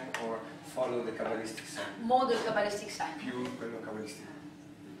sign, or follow the Kabbalistic sign? More the Kabbalistic sign. Più quello cabalistico.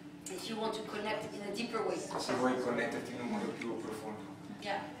 If you want to connect in a deeper way. Se vuoi connetterti in un modo più profondo.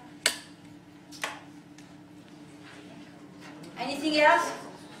 Yeah. Anything else?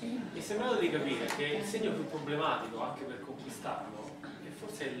 Mi è sembrato di capire che il segno più problematico anche per conquistarlo è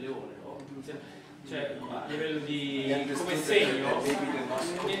forse il leone, no? Cioè a livello di come segno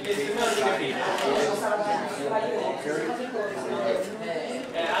mi è sembrato di capire.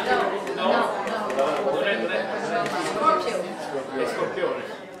 Anche no, non è Scorpio. è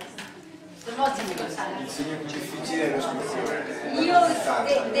Scorpione. The most difficult sign. Il segno più difficile è lo scorpione. Leos,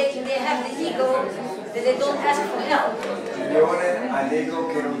 they have the ego that they don't ask for help. Il leone ha l'ego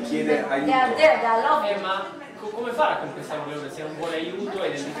che non chiede They are aiuto. there, they are loving. Ma come fare a conquistare un leone se non vuole aiuto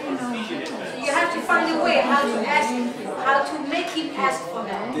ed è difficile? You have to find a way how to ask, how to make him ask for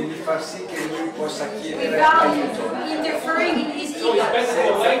help Devi far sì che lui possa chiedere without aiuto interfering in his So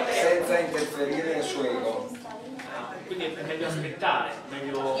ego. senza interferire nel suo ego. Quindi è meglio aspettare,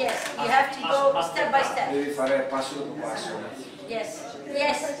 meglio Yes, you have to go step by step. Devi fare passo dopo passo. Yes,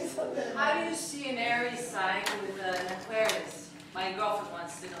 yes. How do you see an Aries sign with an Aquarius? My girlfriend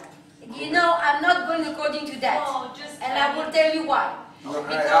wants to know. You know, I'm not going according to that, No, just and I will tell you why.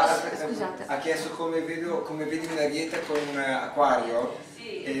 Aspetta, ha chiesto come vedi un ariete con un acquario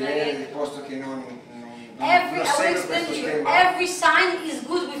Sì, e lei ha risposto che non I will segue explain questo to you. schema Every sign is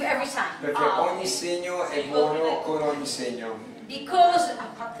good with every sign. perché ogni segno è buono con ogni segno. Because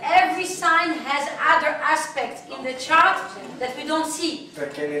every sign has other aspects in the chart that we don't see.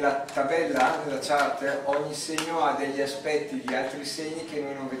 Perché nella tabella, nella chart, ogni segno ha degli aspetti di altri segni che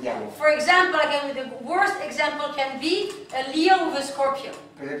noi non vediamo. For example, again, the worst example can be a Leo with a Scorpio,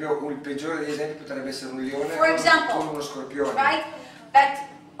 Per esempio, il peggiore degli esempi potrebbe essere un leone For example, con uno scorpione. right? But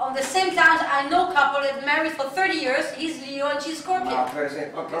on the same time, I know a couple that married for 30 years, he's Leo and she's Ma Scorpio. per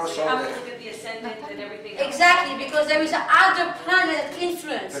esempio, però So you have to look at the ascendant and everything else. Exactly, because there is other planet that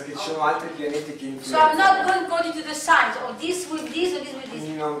influence. perché ci sono altri pianeti che So I'm not influenzano. going to the signs, or this with this, or this with this.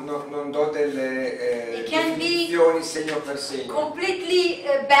 Quindi non do delle It can be definizioni segno per segno. Completely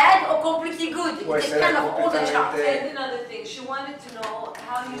bad or completely good. Può It's essere kind of all the chart. completamente- And another thing, she wanted to know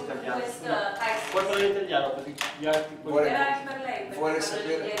how you twist the Puoi parlare in italiano perché gli altri poi... Era anche per lei, perché vuole quando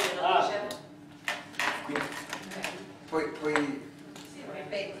sapere- ieri lo Ah. dicevo. Quindi, poi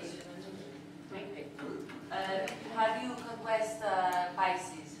How do you conquest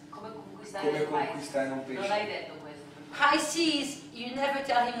Pisces? Come conquistare come il Pisces? conquistare un Non pesce? l'hai detto questo. Pisces, you never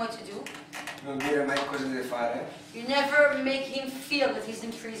tell him what to do. Non dire mai cosa deve fare, You never make him feel that he's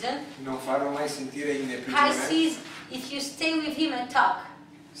in prison. non farlo mai sentire in prigione. Pisces, if you stay with him and talk,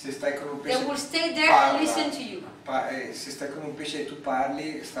 Se stai con un they pesce will stay there and parla. listen to you. Se stai con un pesce e tu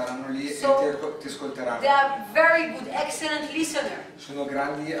parli, staranno lì So, e ti They ascolteranno. are very good, excellent listener. Sono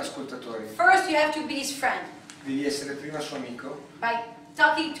grandi ascoltatori. First, you have to be his friend Devi essere prima suo amico, by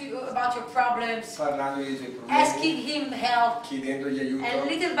talking to you about your problems, parlandogli dei tuoi problemi, asking him help, chiedendogli and aiuto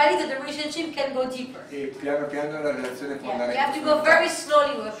little by little the relationship can go deeper. e piano piano la relazione può Yeah, andare you have to in go very profondità.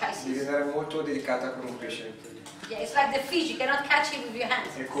 slowly with Devi Pisces. andare molto delicata con un pesce. Yeah, it's like the fish, you cannot catch him with your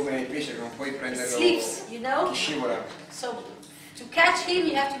hands. È come il pesce che non puoi He prenderlo, sleeps, you know? ti scivola. So to catch him,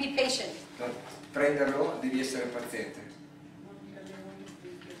 you have to be patient. Per prenderlo devi essere paziente.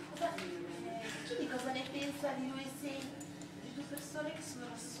 Quindi cosa ne pensa di due segni, di due persone che sono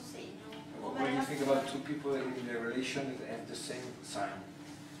dello stesso segno? What do you think about two people in their relation that have the same sign?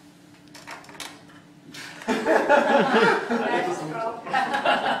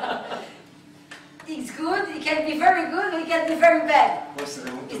 It's good, it can be very good, or it can be very bad. Può essere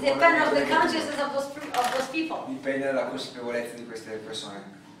molto It buono, depends on molto the negativo. consciousness of those people. Dipende dalla consapevolezza di queste persone.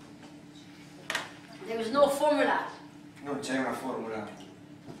 There is no formula. Non c'è una formula.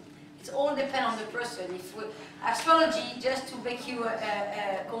 It all depends on the person. Astrology, just to make you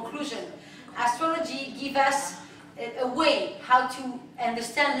a conclusion, astrology gives us a way how to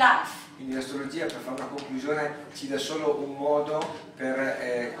understand life. Quindi l'astrologia, per fare una conclusione, ci dà solo un modo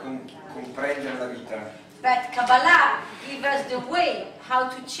per comprendere la vita. But Kabbalah gives us the way how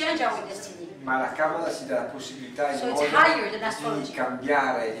to change our destiny. Ma la Kabbalah ci dà la possibilità e il So it's modo higher than astrology. di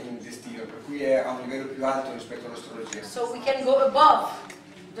cambiare il destino, per cui è a un livello più alto rispetto all'astrologia. So we can go above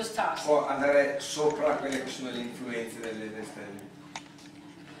the stars. Può andare sopra quelle che sono le influenze delle stelle.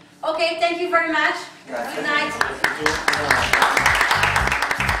 Okay, thank you very much. Grazie. Good night.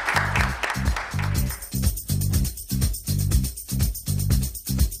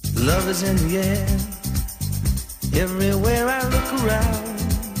 Love is in the air, everywhere I look around.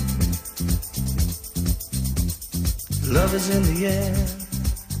 Love is in the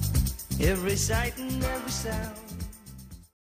air, every sight and every sound.